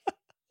are.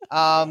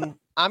 I'm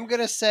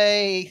gonna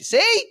say,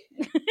 see?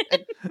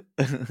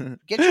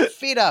 Get your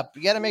feet up.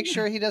 You gotta make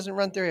sure he doesn't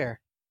run through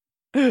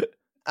here.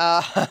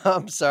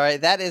 I'm sorry.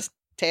 That is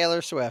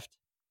Taylor Swift.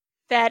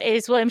 That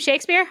is William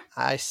Shakespeare.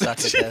 I suck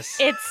at this.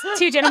 It's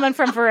Two Gentlemen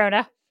from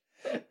Verona.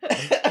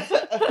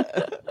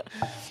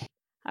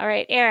 All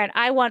right, Aaron,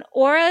 I want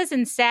auras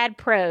and sad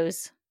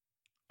prose.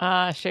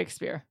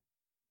 Shakespeare.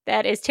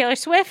 That is Taylor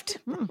Swift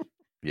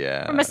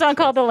Yeah. from a song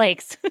called The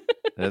Lakes.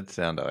 That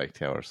sounded like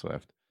Taylor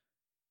Swift.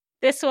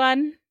 This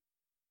one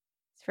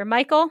is for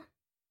Michael.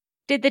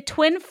 Did the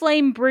twin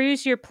flame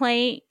bruise your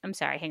pain? I'm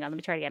sorry, hang on, let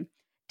me try it again.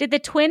 Did the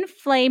twin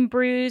flame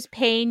bruise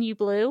pain you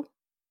blue?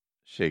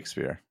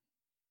 Shakespeare.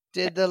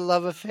 Did the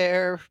love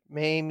affair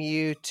maim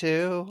you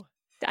too?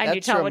 I knew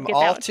That's Tom from would get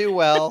All that one. Too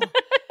Well.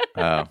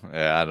 Oh,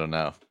 yeah, I don't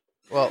know.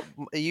 Well,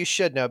 you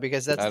should know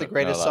because that's I the don't know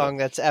greatest that. song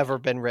that's ever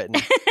been written.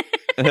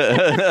 This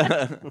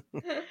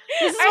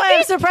is why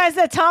I'm surprised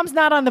that Tom's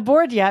not on the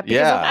board yet. Because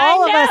of Yeah.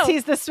 all I of know. us,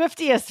 he's the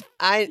swiftiest.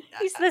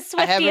 He's the Swiftiest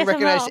I haven't of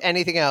recognized all.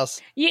 anything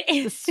else.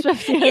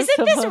 Swiftiest Isn't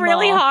of this them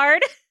really all.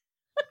 hard?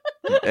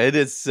 It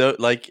is so,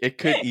 like, it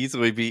could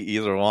easily be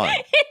either one.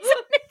 Isn't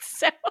it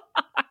so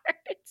hard?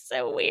 It's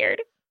so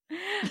weird.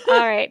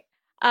 All right.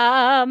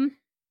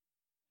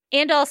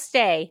 And I'll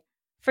stay,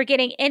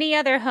 forgetting any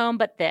other home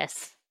but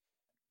this.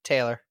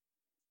 Taylor.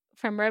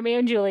 From Romeo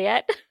and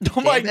Juliet.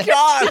 Oh my Damn it.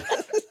 God.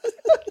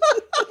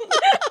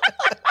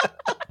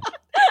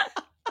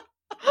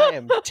 I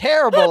am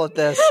terrible at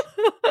this.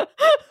 Oh,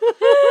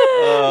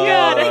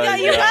 God, my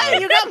you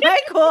God. got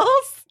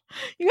Michael's.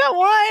 You got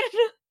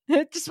one.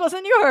 It just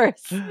wasn't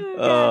yours.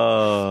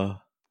 Oh.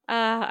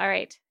 All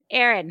right.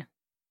 Aaron,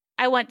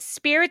 I want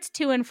spirits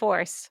to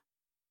enforce.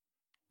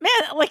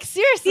 Man, like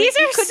seriously, These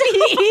it are could so be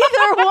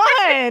either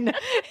one.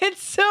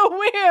 It's so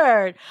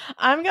weird.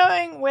 I'm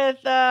going with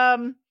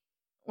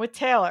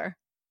Taylor.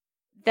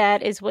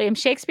 That is William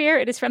Shakespeare.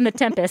 It is from The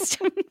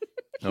Tempest.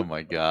 Oh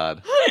my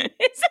God. Isn't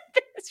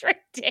this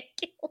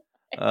ridiculous?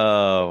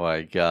 Oh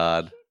my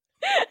God.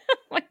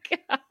 Oh my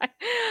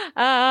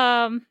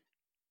God.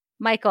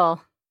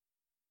 Michael,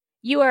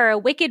 you are a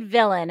wicked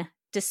villain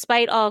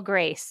despite all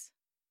grace.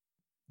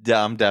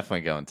 Yeah, I'm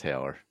definitely going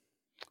Taylor.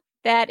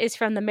 That is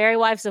from The Merry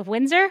Wives of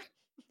Windsor.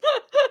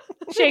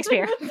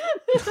 Shakespeare.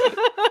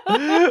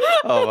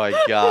 Oh my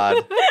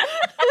God.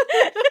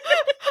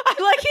 I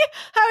like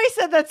how he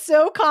said that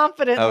so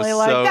confidently.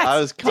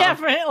 That's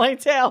definitely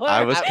Taylor.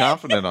 I was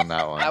confident on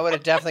that one. I would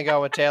have definitely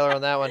gone with Taylor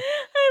on that one.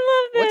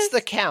 I love this. What's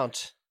the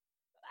count?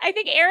 I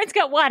think Aaron's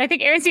got one. I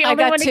think Erin's the I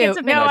only got one who two. gets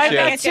a No, minute. I've Okay,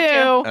 got Aaron's two.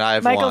 And I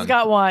have Michael's one.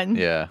 got one.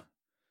 Yeah.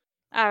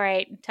 All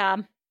right,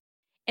 Tom.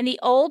 And the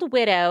old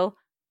widow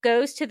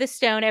goes to the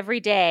stone every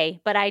day,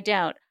 but I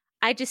don't.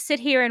 I just sit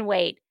here and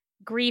wait,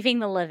 grieving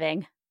the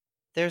living.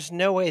 There's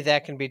no way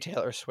that can be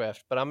Taylor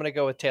Swift, but I'm going to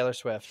go with Taylor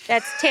Swift.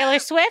 That's Taylor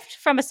Swift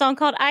from a song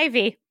called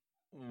Ivy.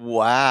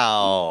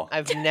 Wow.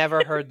 I've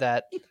never heard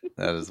that.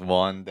 That is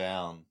one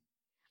down.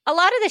 A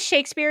lot of the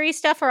Shakespeare-y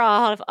stuff are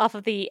all off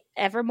of the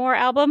Evermore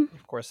album.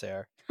 Of course they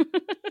are.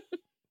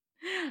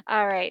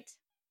 All right.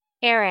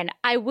 Aaron,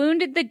 I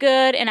wounded the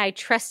good and I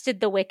trusted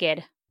the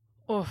wicked.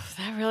 Oof,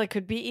 that really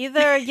could be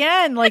either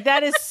again. Like,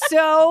 that is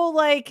so,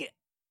 like,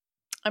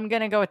 I'm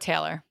going to go with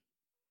Taylor.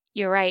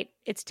 You're right.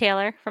 It's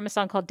Taylor from a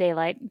song called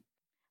Daylight.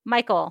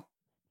 Michael,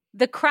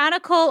 the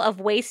Chronicle of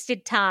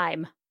Wasted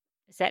Time.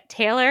 Is that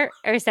Taylor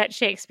or is that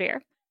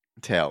Shakespeare?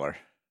 Taylor.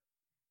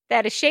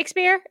 That is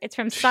Shakespeare. It's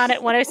from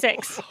Sonnet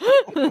 106.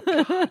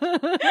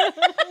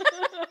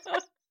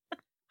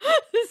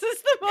 This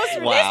is the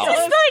most Wow.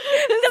 ridiculous.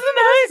 This is the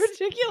most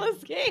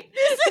ridiculous game.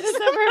 This is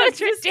the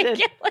most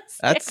ridiculous.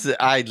 That's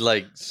I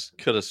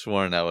could have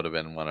sworn that would have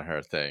been one of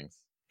her things.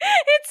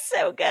 It's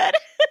so good.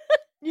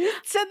 You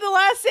said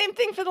the same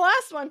thing for the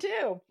last one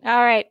too.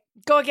 All right,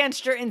 Go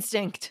against your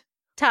instinct.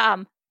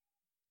 Tom.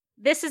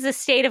 This is a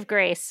state of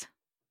grace.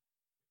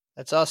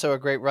 That's also a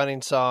great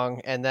running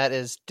song, and that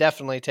is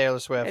definitely Taylor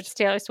Swift. It's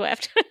Taylor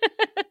Swift.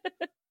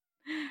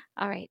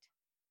 All right.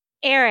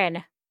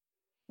 Aaron,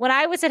 when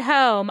I was at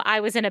home, I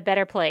was in a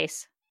better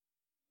place.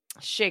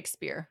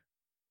 Shakespeare.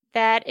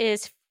 That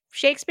is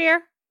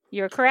Shakespeare.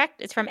 You're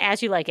correct. It's from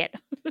As You Like It.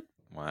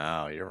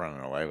 Wow, you're running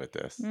away with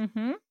this.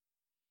 Mm-hmm.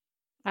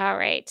 All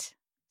right.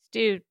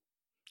 Dude.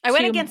 I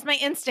went against my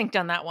instinct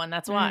on that one.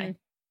 That's why.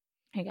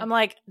 I'm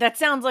like, that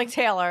sounds like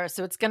Taylor,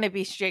 so it's going to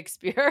be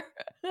Shakespeare.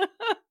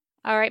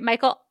 All right,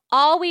 Michael.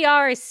 All we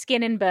are is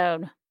skin and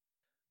bone.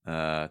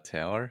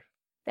 Taylor?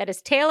 That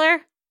is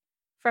Taylor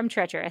from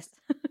Treacherous.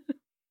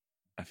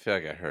 I feel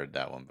like I heard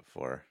that one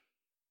before.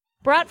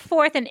 Brought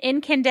forth an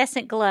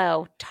incandescent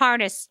glow,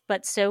 tarnished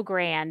but so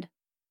grand.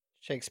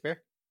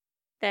 Shakespeare.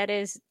 That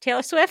is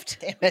Taylor Swift.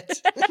 Damn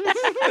it.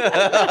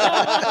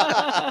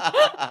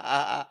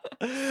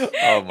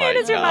 Oh my It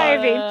is from god.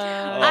 Ivy.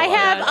 I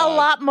have a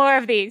lot more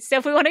of these. So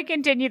if we want to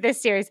continue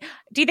this series,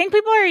 do you think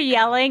people are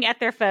yelling at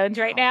their phones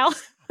right now?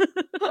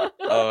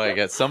 Oh my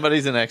god.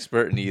 Somebody's an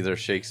expert in either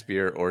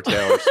Shakespeare or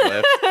Taylor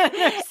Swift.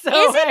 So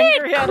Isn't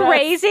angry it at us.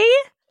 crazy?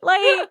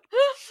 Like,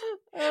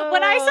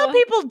 when I saw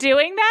people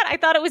doing that, I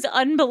thought it was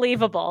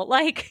unbelievable.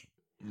 Like,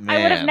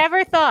 I would have Man.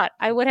 never thought.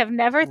 I would have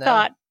never No.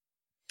 thought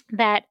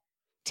that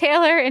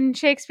Taylor and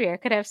Shakespeare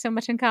could have so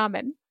much in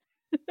common.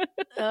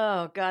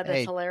 Oh, God, that's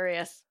Hey.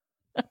 hilarious.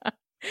 I'm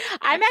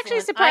actually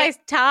Excellent. surprised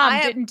Tom I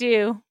have- didn't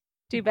do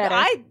better.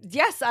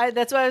 That's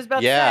what I was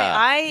about to say. Yeah,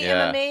 I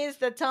yeah. am amazed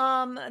that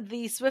Tom,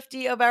 the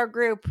Swiftie of our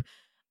group,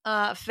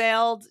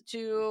 failed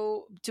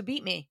to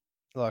beat me.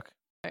 Look,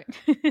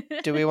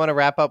 do we want to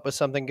wrap up with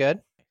something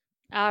good?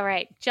 All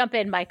right. Jump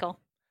in, Michael.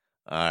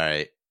 All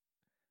right.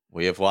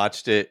 We have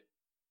watched it.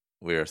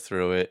 We are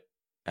through it.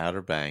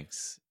 Outer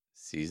Banks,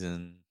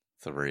 season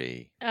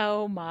 3.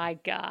 Oh, my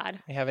God.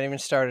 We haven't even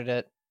started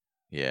it,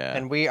 Yeah.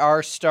 and we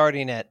are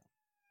starting it.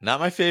 Not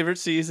my favorite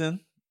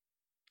season,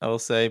 I will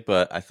say,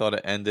 but I thought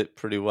it ended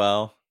pretty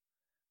well.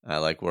 I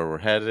like where we're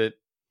headed.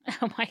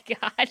 Oh, my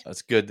God.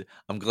 That's good.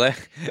 I'm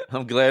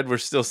glad we're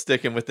still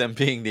sticking with them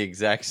being the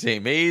exact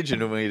same age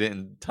and we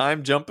didn't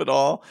time jump at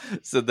all.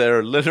 So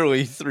they're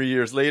literally 3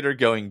 years later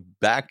going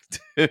back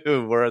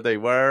to where they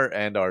were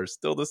and are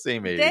still the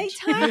same age. They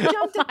time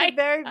jumped Oh at my the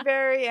very,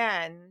 very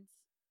end.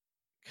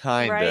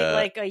 Kinda. Right?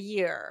 Like a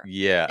year.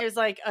 Yeah. It was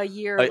like a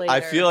year later.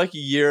 I feel like a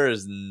year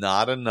is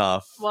not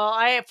enough. Well,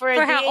 for For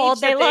the how age old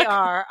they that look.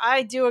 are,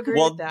 I do agree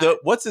Well, with that.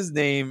 what's his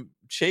name?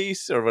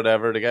 Chase or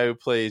whatever, the guy who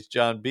plays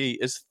John B,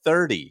 is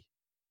 30.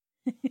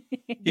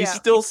 He's Yeah.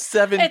 still It's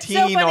 17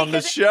 so funny on the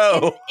 'cause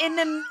show. in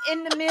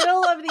the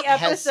middle of the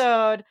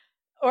episode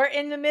or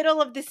in the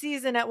middle of the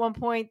season at one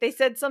point they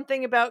said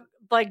something about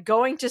like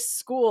going to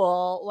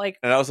school, like,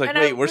 And I was like, and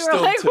wait, we we're were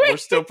still like, we're wait.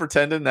 still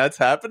pretending that's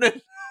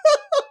happening?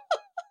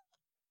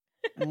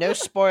 No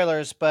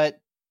spoilers, but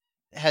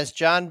has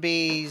John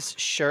B's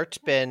shirt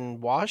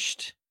been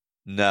washed?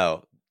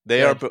 No.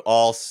 They are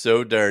all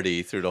so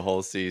dirty through the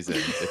whole season.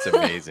 It's oh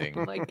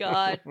amazing. my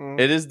God.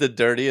 It is the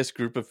dirtiest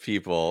group of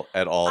people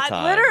at all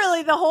times.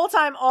 Literally the whole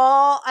time,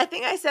 I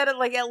think I said it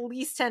like at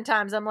least 10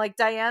 times. I'm like,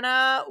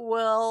 Diana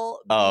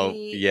will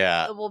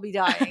be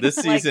dying. This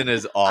Like, season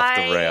is off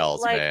the I-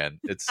 rails, like, man.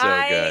 It's so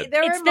good.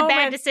 There It's were the bad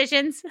moments-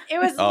 decisions. It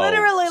was Oh,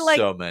 literally like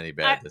so many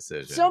bad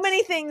decisions. so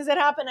many things that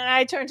happened, and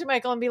I turned to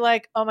Michael and be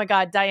like, "Oh my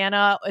God,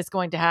 Diana is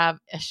going to have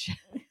a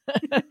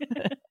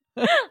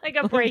Like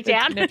a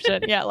breakdown.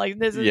 conniption." Yeah, like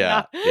this is Yeah,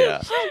 not.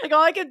 yeah. Like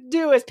all I could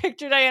do is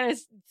picture Diana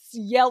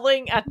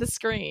yelling at the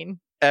screen.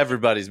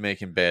 Everybody's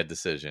making bad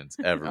decisions.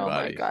 Everybody.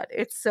 Oh my God,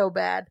 it's so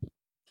bad.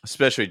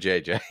 Especially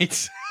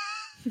JJ.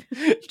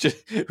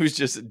 Who's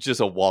just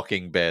a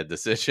walking bad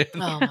decision.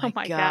 Oh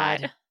my,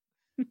 God. God.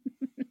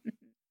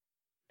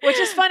 Which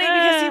is funny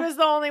because he was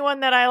the only one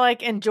that I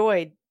like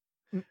enjoyed.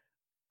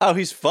 Oh,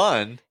 he's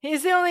fun.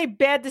 He's the only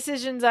bad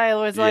decisions I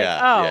was like,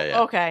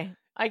 Yeah. okay.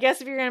 I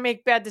guess if you're gonna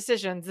make bad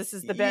decisions, this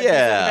is the bad. Yeah.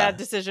 These are the bad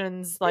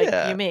decisions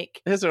you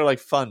make. His are like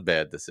fun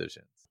bad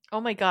decisions.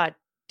 Oh my god!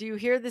 Do you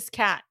hear this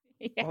cat?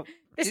 Yeah. Well,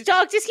 This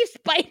dog just keeps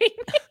biting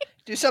me.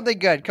 do something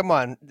good. Come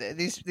on.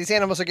 These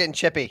animals are getting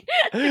chippy.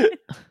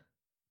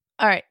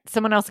 All right,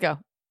 someone else go.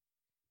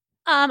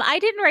 I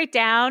didn't write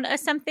down a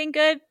something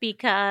good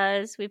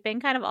because we've been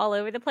kind of all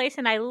over the place,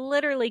 and I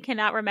literally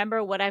cannot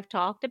remember what I've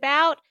talked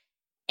about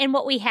and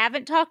what we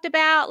haven't talked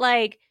about.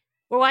 Like,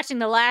 we're watching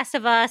The Last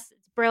of Us.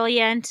 It's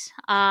brilliant.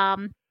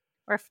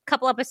 We're a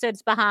couple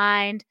episodes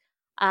behind.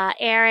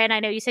 Aaron, I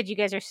know you said you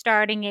guys are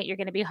starting it. You're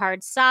going to be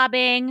hard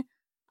sobbing.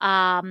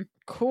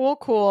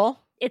 Cool.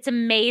 It's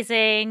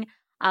amazing.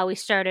 We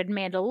started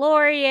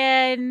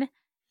Mandalorian.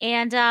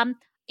 And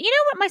you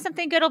know what my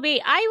something good will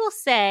be? I will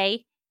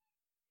say,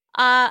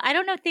 I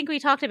don't think we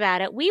talked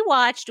about it. We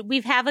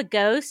have a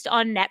Ghost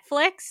on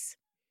Netflix.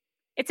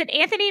 It's an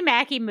Anthony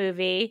Mackie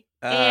movie.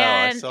 Oh,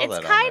 and I saw it's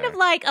that on kind of there.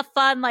 like a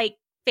fun, like,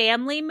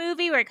 family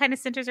movie where it kind of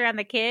centers around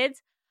the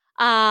kids.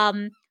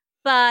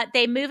 But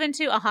they move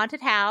into a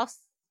haunted house,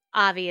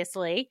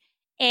 obviously.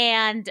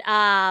 And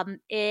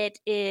it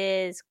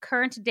is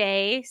current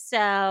day.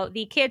 So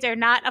the kids are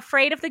not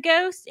afraid of the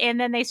ghost. And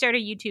then they start a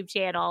YouTube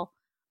channel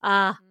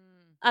about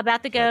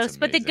the That's ghost.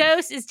 But the amazing.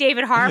 ghost is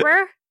David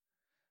Harbour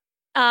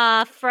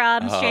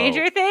from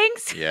Stranger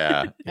Things.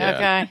 Yeah.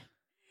 Okay.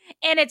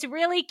 And it's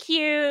really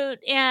cute.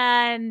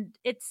 And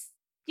it's,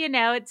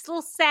 it's a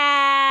little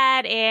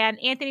sad. And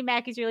Anthony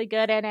Mackie's really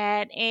good in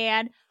it.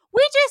 And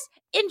we just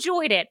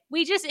enjoyed it.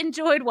 We just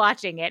enjoyed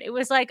watching it. It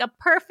was like a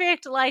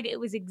perfect, like, it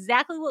was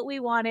exactly what we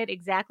wanted,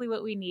 exactly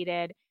what we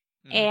needed.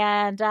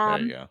 And There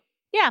you go.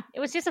 yeah, it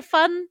was just a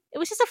fun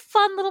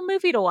little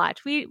movie to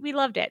watch. We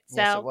loved it. So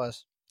Yes, it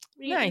was.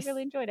 we Nice.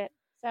 really enjoyed it.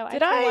 So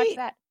Did I I- watched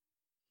that.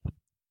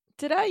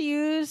 Did I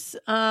use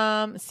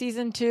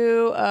season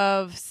 2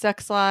 of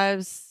Sex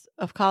Lives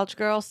of College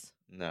Girls?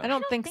 No. I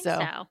don't think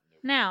so.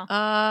 No.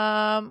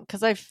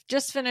 Because I've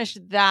just finished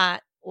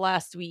that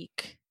last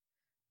week.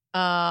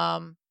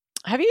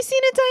 Have you seen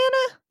it,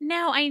 Diana?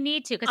 No, I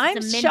need to because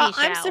it's a Mindy show.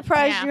 I'm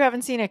surprised Yeah. you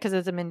haven't seen it because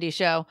it's a Mindy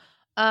show.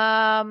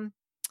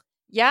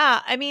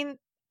 Yeah, I mean,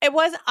 it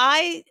was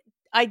I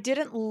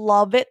didn't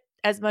love it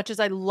as much as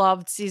I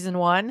loved season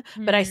 1,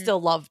 but I Mhm. still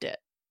loved it.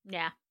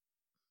 Yeah.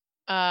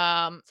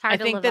 It's hard I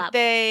to think live that up.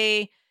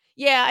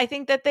 I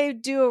think that they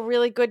do a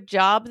really good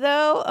job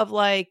though of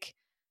like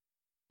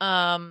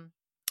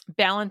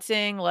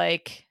balancing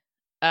like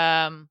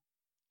I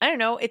don't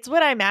know, it's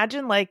what I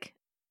imagine like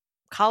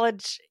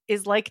college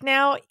is like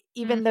now,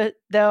 even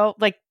though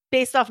like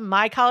based off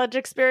my college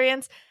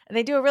experience, and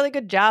they do a really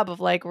good job of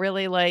like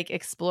really like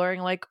exploring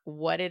like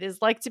what it is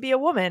like to be a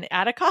woman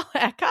at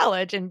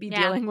college and be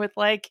Yeah. dealing with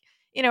like,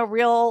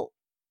 real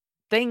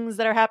things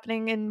that are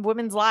happening in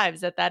women's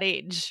lives at that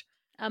age.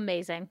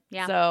 Amazing.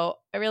 Yeah. So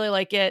I really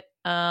like it.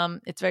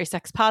 It's very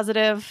sex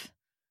positive,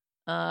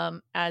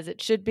 as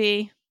it should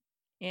be.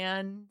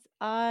 And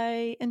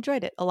I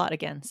enjoyed it a lot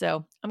again.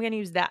 So I'm going to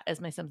use that as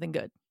my something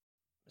good.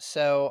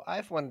 So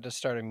I've wanted to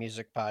start a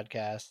music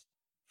podcast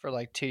for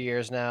like 2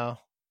 years now.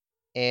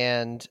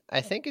 And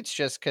I think it's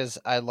just because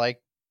I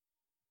like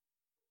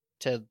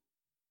to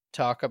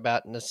talk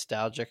about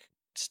nostalgic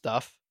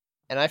stuff.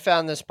 And I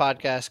found this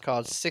podcast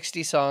called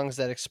 60 Songs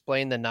That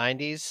Explain the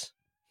 90s.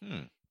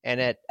 And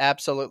it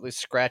absolutely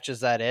scratches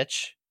that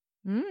itch.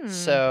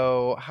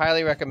 So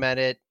highly recommend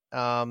it.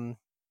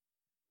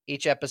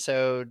 Each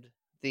episode,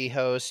 the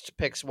host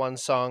picks one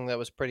song that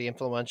was pretty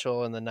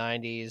influential in the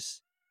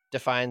 90s,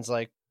 defines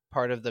like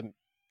part of the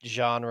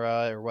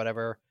genre or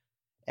whatever.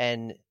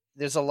 And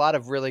there's a lot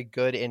of really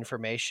good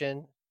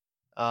information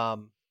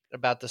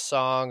about the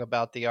song,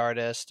 about the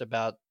artist,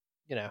 about,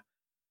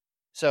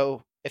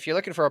 So if you're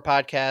looking for a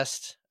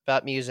podcast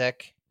about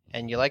music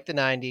and you like the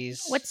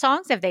 90s, What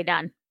songs have they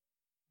done?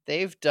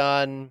 they've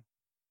done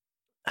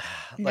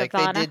like they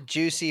Nirvana? did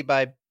Juicy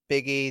by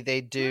Biggie,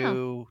 they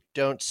do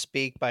Don't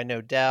Speak by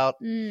No Doubt,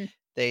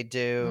 they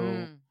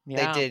do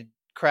Yeah. they did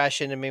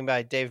Crash Into Me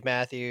by Dave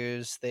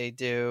Matthews, they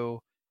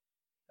do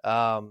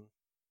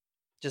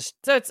just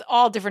So it's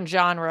all different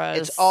genres.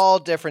 it's all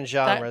different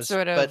that genres,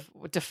 sort but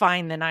of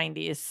define the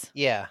 90s.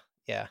 yeah.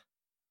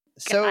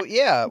 So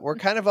yeah, we're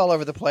kind of all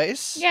over the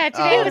place. Yeah,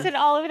 today was an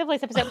all over the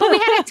place episode, but we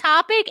had a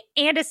topic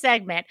and a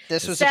segment.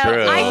 This was So a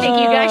I think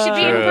you guys should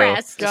be True.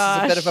 impressed. this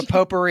is a bit of a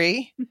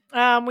potpourri.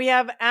 We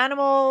have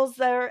animals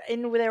that are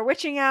in their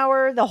witching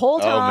hour the whole Oh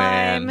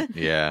time. man.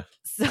 Yeah.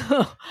 So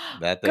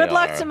That they good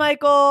luck are. to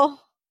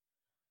Michael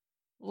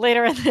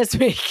later in this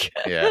week.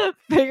 Yeah.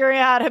 Figuring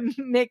out how to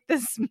make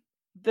this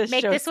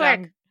Make show this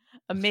sound work.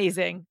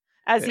 amazing,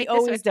 as he Make this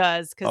always work.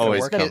 does, because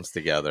Always work comes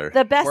together.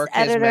 the best Work is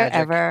editor magic.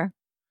 ever.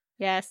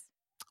 Yes.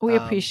 We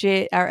Um,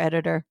 appreciate our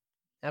editor.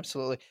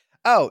 Absolutely.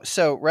 Oh,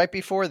 so right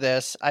before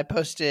this, I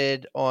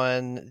posted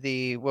on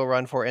the Will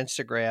Run For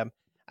Instagram.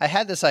 I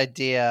had this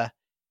idea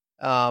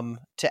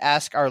to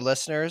ask our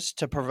listeners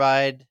to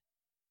provide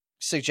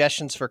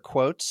suggestions for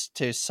quotes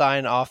to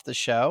sign off the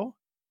show.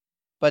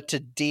 but to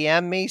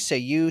DM me so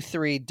you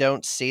three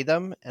don't see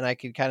them and I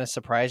can kind of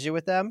surprise you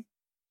with them.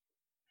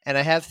 And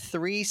I have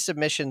 3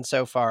 submissions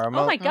so far. Oh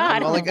my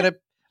God.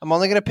 I'm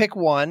only gonna pick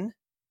one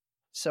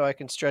so I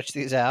can stretch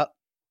these out.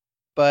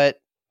 But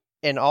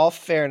in all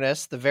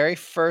fairness, the very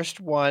first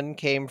one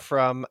came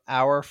from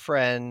our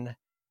friend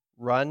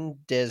Run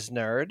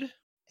Disnerd.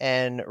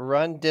 And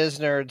Run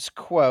Disnerd's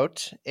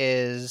quote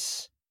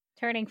is,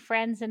 Turning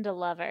friends into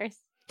lovers.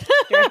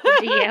 Directed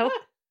to you.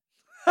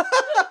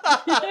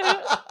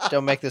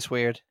 don't make this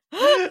weird.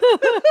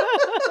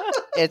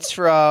 It's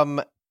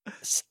from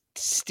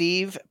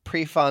Steve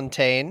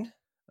Prefontaine.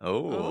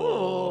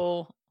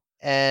 Oh.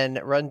 And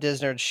Run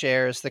Disnerd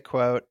shares the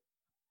quote,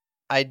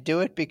 I do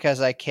it because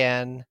I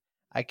can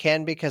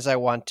because I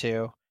want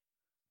to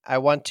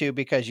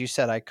because you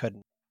said I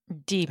couldn't.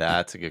 Deep.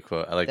 That's a good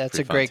quote. I like That's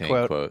a great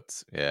Prefontaine quote.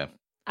 quotes. Yeah.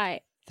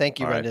 Thank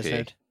you, Run R.I.P.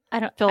 Disnerd. I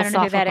don't know who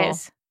that Philosophical.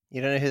 is.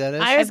 You don't know who that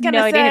is? I was have going to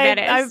no idea who say,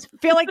 that I is.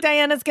 feel like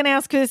Diana's going to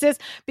ask who this is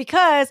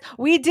because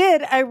we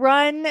did a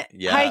run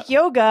hike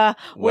yoga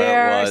Where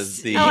where it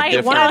was the I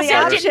different one of the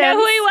also didn't know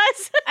who he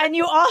was. and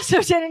you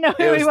also didn't know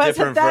who It he was was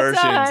different at that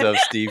versions time. of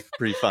Steve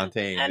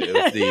Prefontaine. It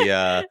was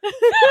the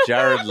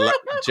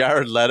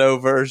Jared Leto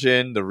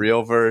version, the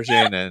real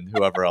version, and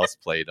whoever else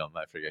played him.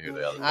 I forget who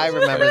the other. I person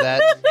remember was.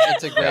 that.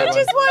 It's a great Which one.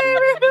 is why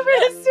I remember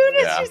as soon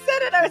as Yeah. you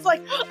said it, I was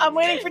like, I'm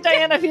waiting for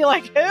Diana to be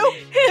like, who?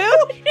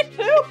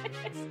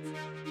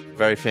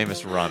 Very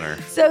famous runner.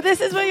 So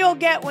this is what you'll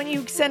get when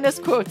you send us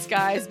quotes,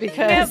 guys,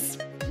 because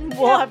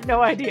we'll have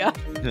no idea.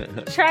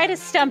 Try to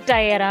stump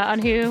Diana on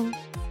who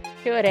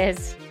it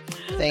is.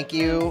 Thank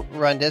you,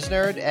 Run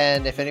Disnerd.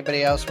 And if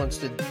anybody else wants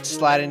to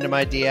slide into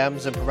my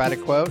DMs and provide a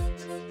quote,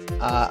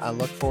 I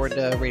look forward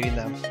to reading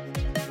them.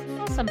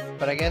 Awesome.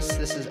 But I guess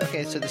this is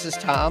okay. So this is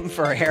Tom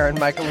for Aaron,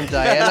 Michael, and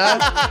Diana.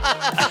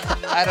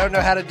 I don't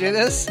know how to do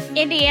this.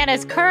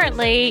 Indiana's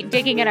currently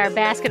digging in our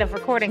basket of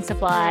recording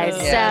supplies.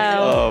 Yeah.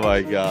 So Oh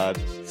my god.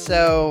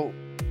 So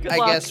Good I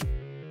luck. guess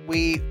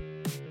we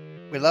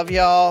love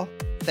y'all.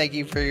 Thank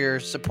you for your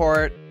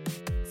support.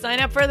 Sign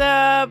up for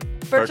the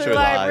Virtual Virtual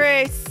Live Live.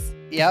 race.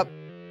 Yep.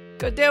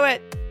 Go do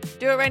it.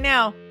 Do it right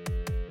now.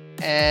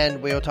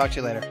 And we will talk to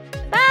you later.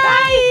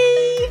 bye.